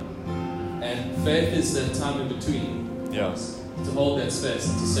time. And faith is that time in between. Yes. To hold that space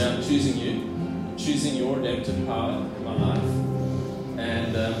and to say, I'm choosing you, I'm choosing your redemptive power in my life.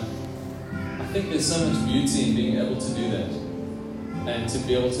 And I think there's so much beauty in being able to do that. And to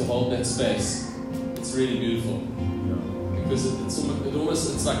be able to hold that space. It's really beautiful. Because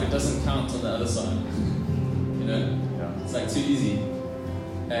it's like it doesn't count on the other side. You know? Yeah. It's like too easy.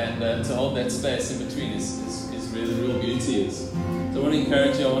 And to hold that space in between is where the real beauty is. So I want to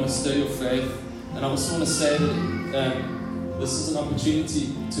encourage you, I want to stir your faith. And I also want to say that this is an opportunity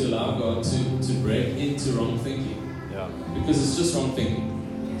to allow God to break into wrong thinking. Yeah. Because it's just wrong thinking.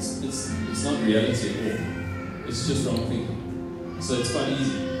 It's not reality at all. It's just wrong thinking. So it's quite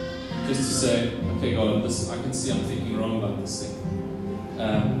easy just to say, okay, God, I can see I'm thinking wrong about this thing.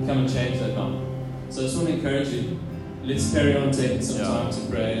 Come and change that now. So I just want to encourage you. Let's carry on taking some time to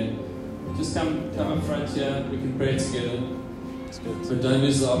pray. Just come up front here. We can pray together. That's good. But don't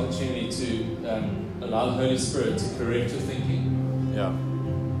lose the opportunity to allow the Holy Spirit to correct your thinking. Yeah.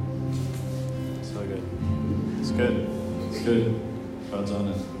 So good. It's good. It's good. God's on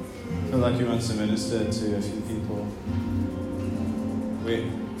it. I feel like He wants to minister to a few people.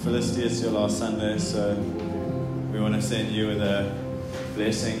 Felicity, it's your last Sunday, so we want to send you with a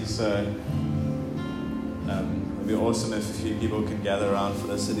blessing. So it'd be awesome if a few people can gather around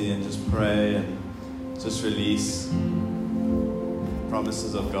Felicity and just pray and just release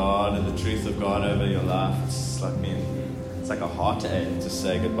promises of God and the truth of God over your life. It's like a heartache to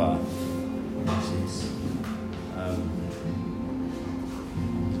say goodbye. Jeez.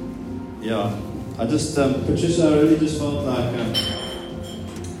 I just Patricia, I really just felt like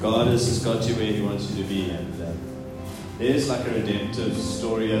God has just got you where He wants you to be, and there's like a redemptive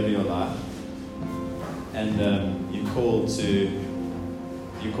story over your life, and you're called to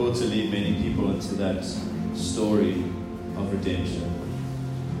lead many people into that story of redemption.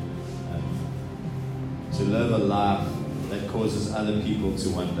 To live a life that causes other people to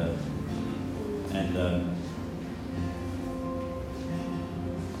wonder. And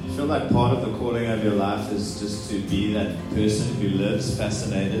I feel like part of the calling of your life is just to be that person who lives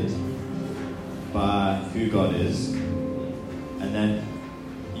fascinated by who God is. And then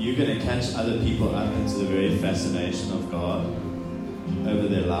you're going to catch other people up into the very fascination of God over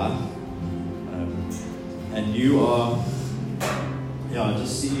their life. And you are, I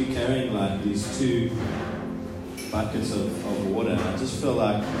just see you carrying like these 2 buckets of water. And I just feel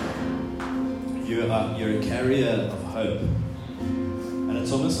like you're a carrier of hope. And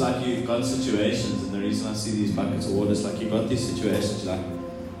it's almost like you've got situations, and the reason I see these buckets of water is like you've got these situations, like,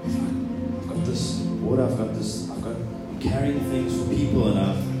 I've got this water, I'm carrying things for people, and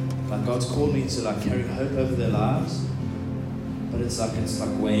like God's called me to like carry hope over their lives, but it's like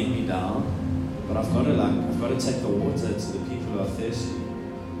weighing me down. But I've got to take the water to the people who are thirsty.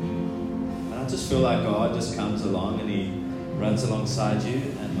 And I just feel like God just comes along and He runs alongside you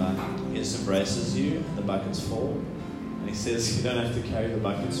and like He just embraces you, and the bucket's full. And He says you don't have to carry the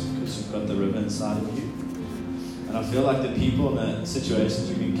buckets because you've got the river inside of you. And I feel like the people and the situations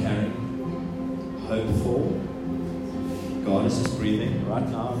you've been carrying hope for, God is just breathing. Right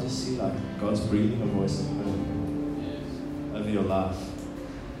now I just see like God's breathing a voice of hope over your life.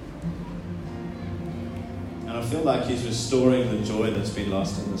 And I feel like He's restoring the joy that's been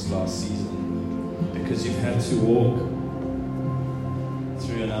lost in this last season, because you've had to walk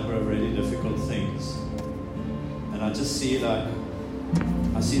through a number of really difficult things. And I just see I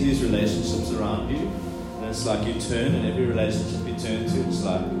see these relationships around you, and it's like you turn, and every relationship you turn to, it's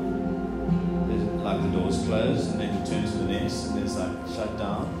like the door's closed, and then you turn to the next, and there's shut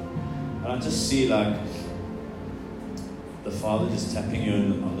down. And I just see the Father just tapping you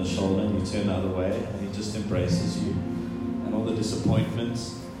on the shoulder, and you turn the other way, and He just embraces you, and all the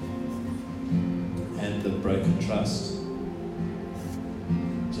disappointments and the broken trust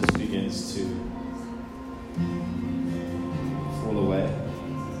just begins to fall away.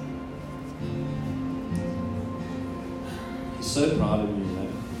 He's so proud of you,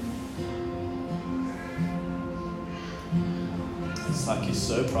 man. It's like He's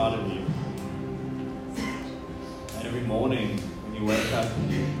so proud of you. And every morning when you wake up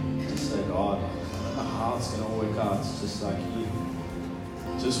and you just say, God, I don't know how it's going to all work out. It's just like He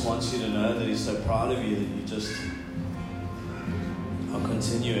just wants you to know that He's so proud of you, that you just are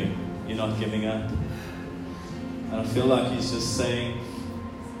continuing. You're not giving up. And I feel like He's just saying,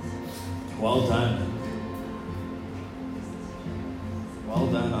 well done. Well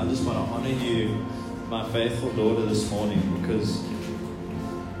done. I just want to honor you, my faithful daughter, this morning, because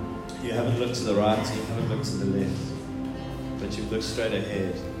you haven't looked to the right, you haven't looked to the left, but you've looked straight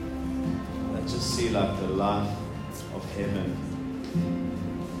ahead. I just see the light of heaven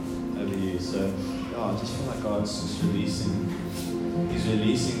over you. So, I just feel like God's just He's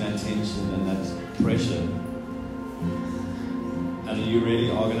releasing that tension and that pressure. And you really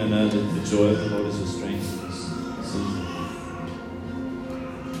are going to know that the joy of the Lord is your strength in this season.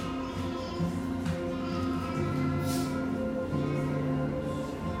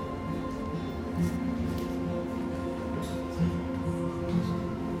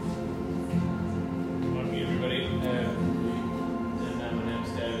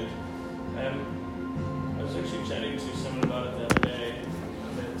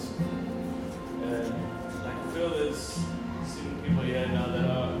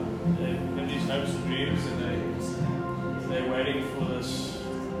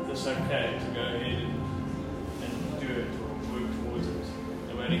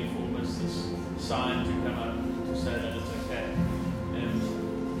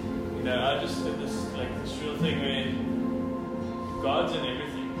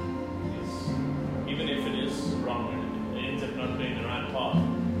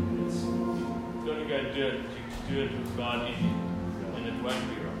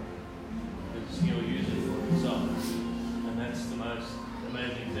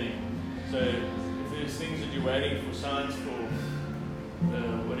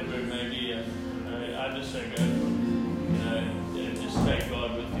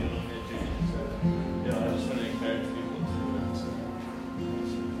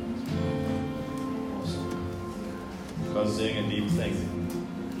 God's doing a deep thing.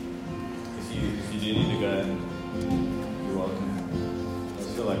 If you do need to go, you're welcome. I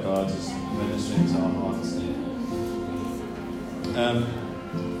just feel like God's just ministering to our hearts.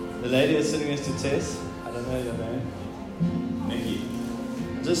 The lady that's sitting next to Tess, I don't know your name, Nikki.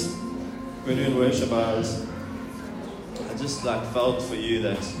 Just when we were in worship hours, I just felt for you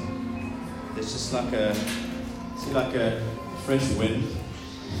that there's just a fresh wind.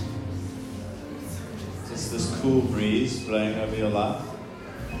 Just this cool breeze blowing over your life,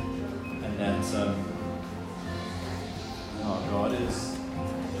 and that God is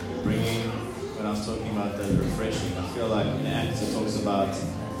bringing. When I was talking about the refreshing, I feel like in Acts it talks about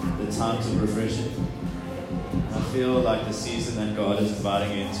the times of refreshing. And I feel like the season that God is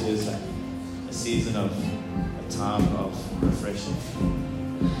inviting you into is a season of a time of refreshing,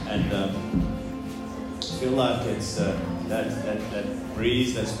 and I feel like it's that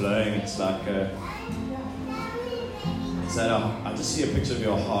breeze that's blowing. It's like I just see a picture of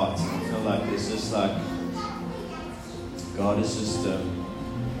your heart. I feel like it's just God is just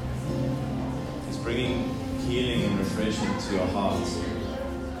He's bringing healing and refreshing to your heart,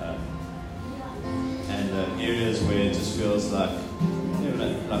 and areas where it just feels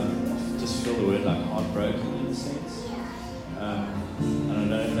just feel the word heartbroken in a sense. I don't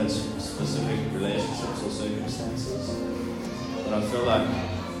know if that's specific relationships or circumstances, but I feel like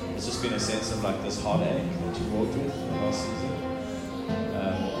it's just been a sense of this heartache that you walked with the last season.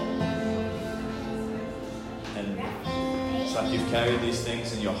 And it's like you've carried these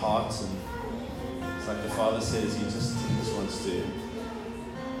things in your heart, and it's like the Father says He just wants to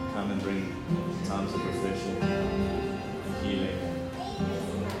come and bring times of refreshing and healing.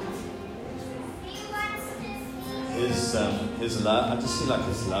 His love, I just see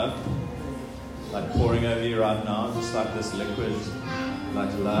His love like pouring over you right now, just like this liquid,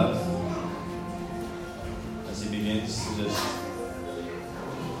 like love, as He begins to just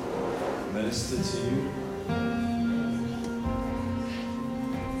minister to you.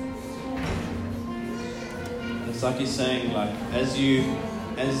 And it's like He's saying, like, as you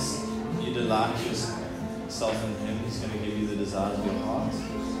delight yourself in Him, He's going to give you the desires of your heart.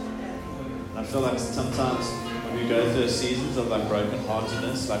 And I feel like sometimes when we go through seasons of like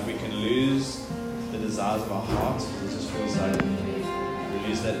brokenheartedness, like we can lose the desires of our hearts because it just feels like we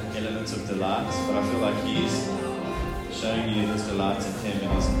lose that element of delight. But I feel like He's showing you this delight in Him,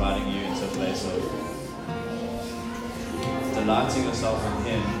 and He's inviting you into a place of delighting yourself in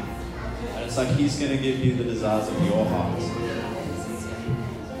Him. And it's like He's going to give you the desires of your heart.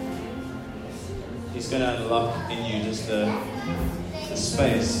 He's going to unlock in you just the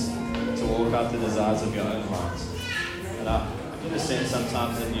space to walk out the desires of your own heart. And I get a sense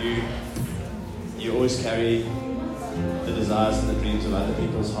sometimes that you always carry the desires and the dreams of other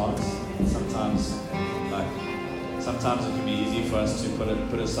people's hearts. Sometimes it can be easy for us to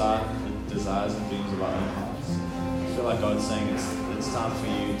put aside the desires and dreams of our own hearts. I feel like God's saying it's time for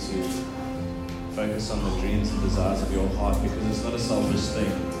you to focus on the dreams and desires of your heart, because it's not a selfish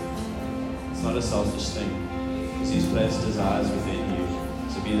thing. It's not a selfish thing. Because He's placed desires within you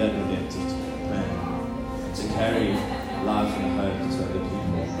to be that redemptive plan, to carry life and hope to other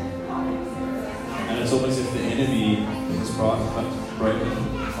people. And it's almost as if the enemy, this broken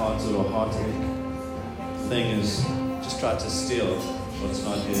heart or heartache thing, is just trying to steal what's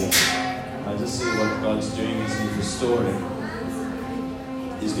not His. I just see what God's doing is He's restoring.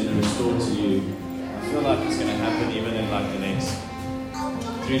 He's going to restore to you. I feel like it's going to happen even in like the next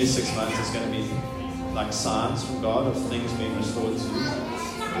 3 to 6 months. It's going to be like signs from God of things being restored to you.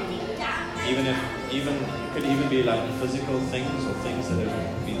 It could even be like physical things or things that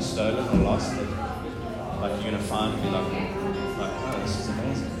have been stolen or lost that like you're going to find and be like, oh, this is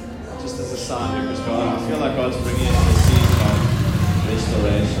amazing. Just as a sign, because I feel like God's bringing us a season of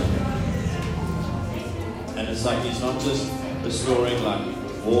restoration. And it's like He's not just restoring like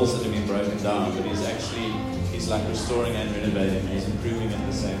walls that have been broken down, but He's like restoring and renovating. He's improving at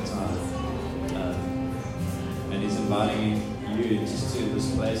the same time. And He's inviting you just to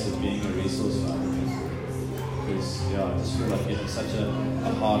this place of being a resource for other people. Because I just feel like you have such a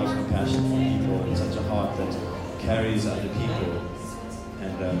heart of compassion for people, and such a heart that carries other people.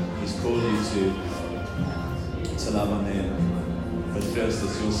 And He's called you to love on them. But first,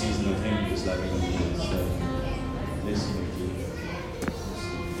 it's your season of Him just loving on you. So, bless you.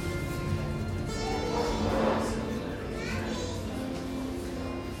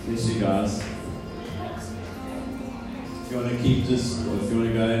 Bless you guys. If you want to keep just, or if you want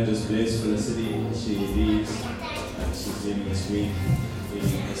to go and just bless Felicity as she leaves, she's leaving this week,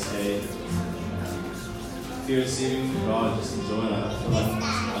 leaving this day. If you're receiving from God, just enjoy it. I feel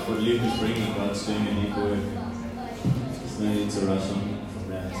like what Luke is bringing, God's doing a deep work. There's no need to rush on from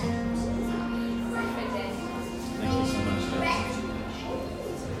that.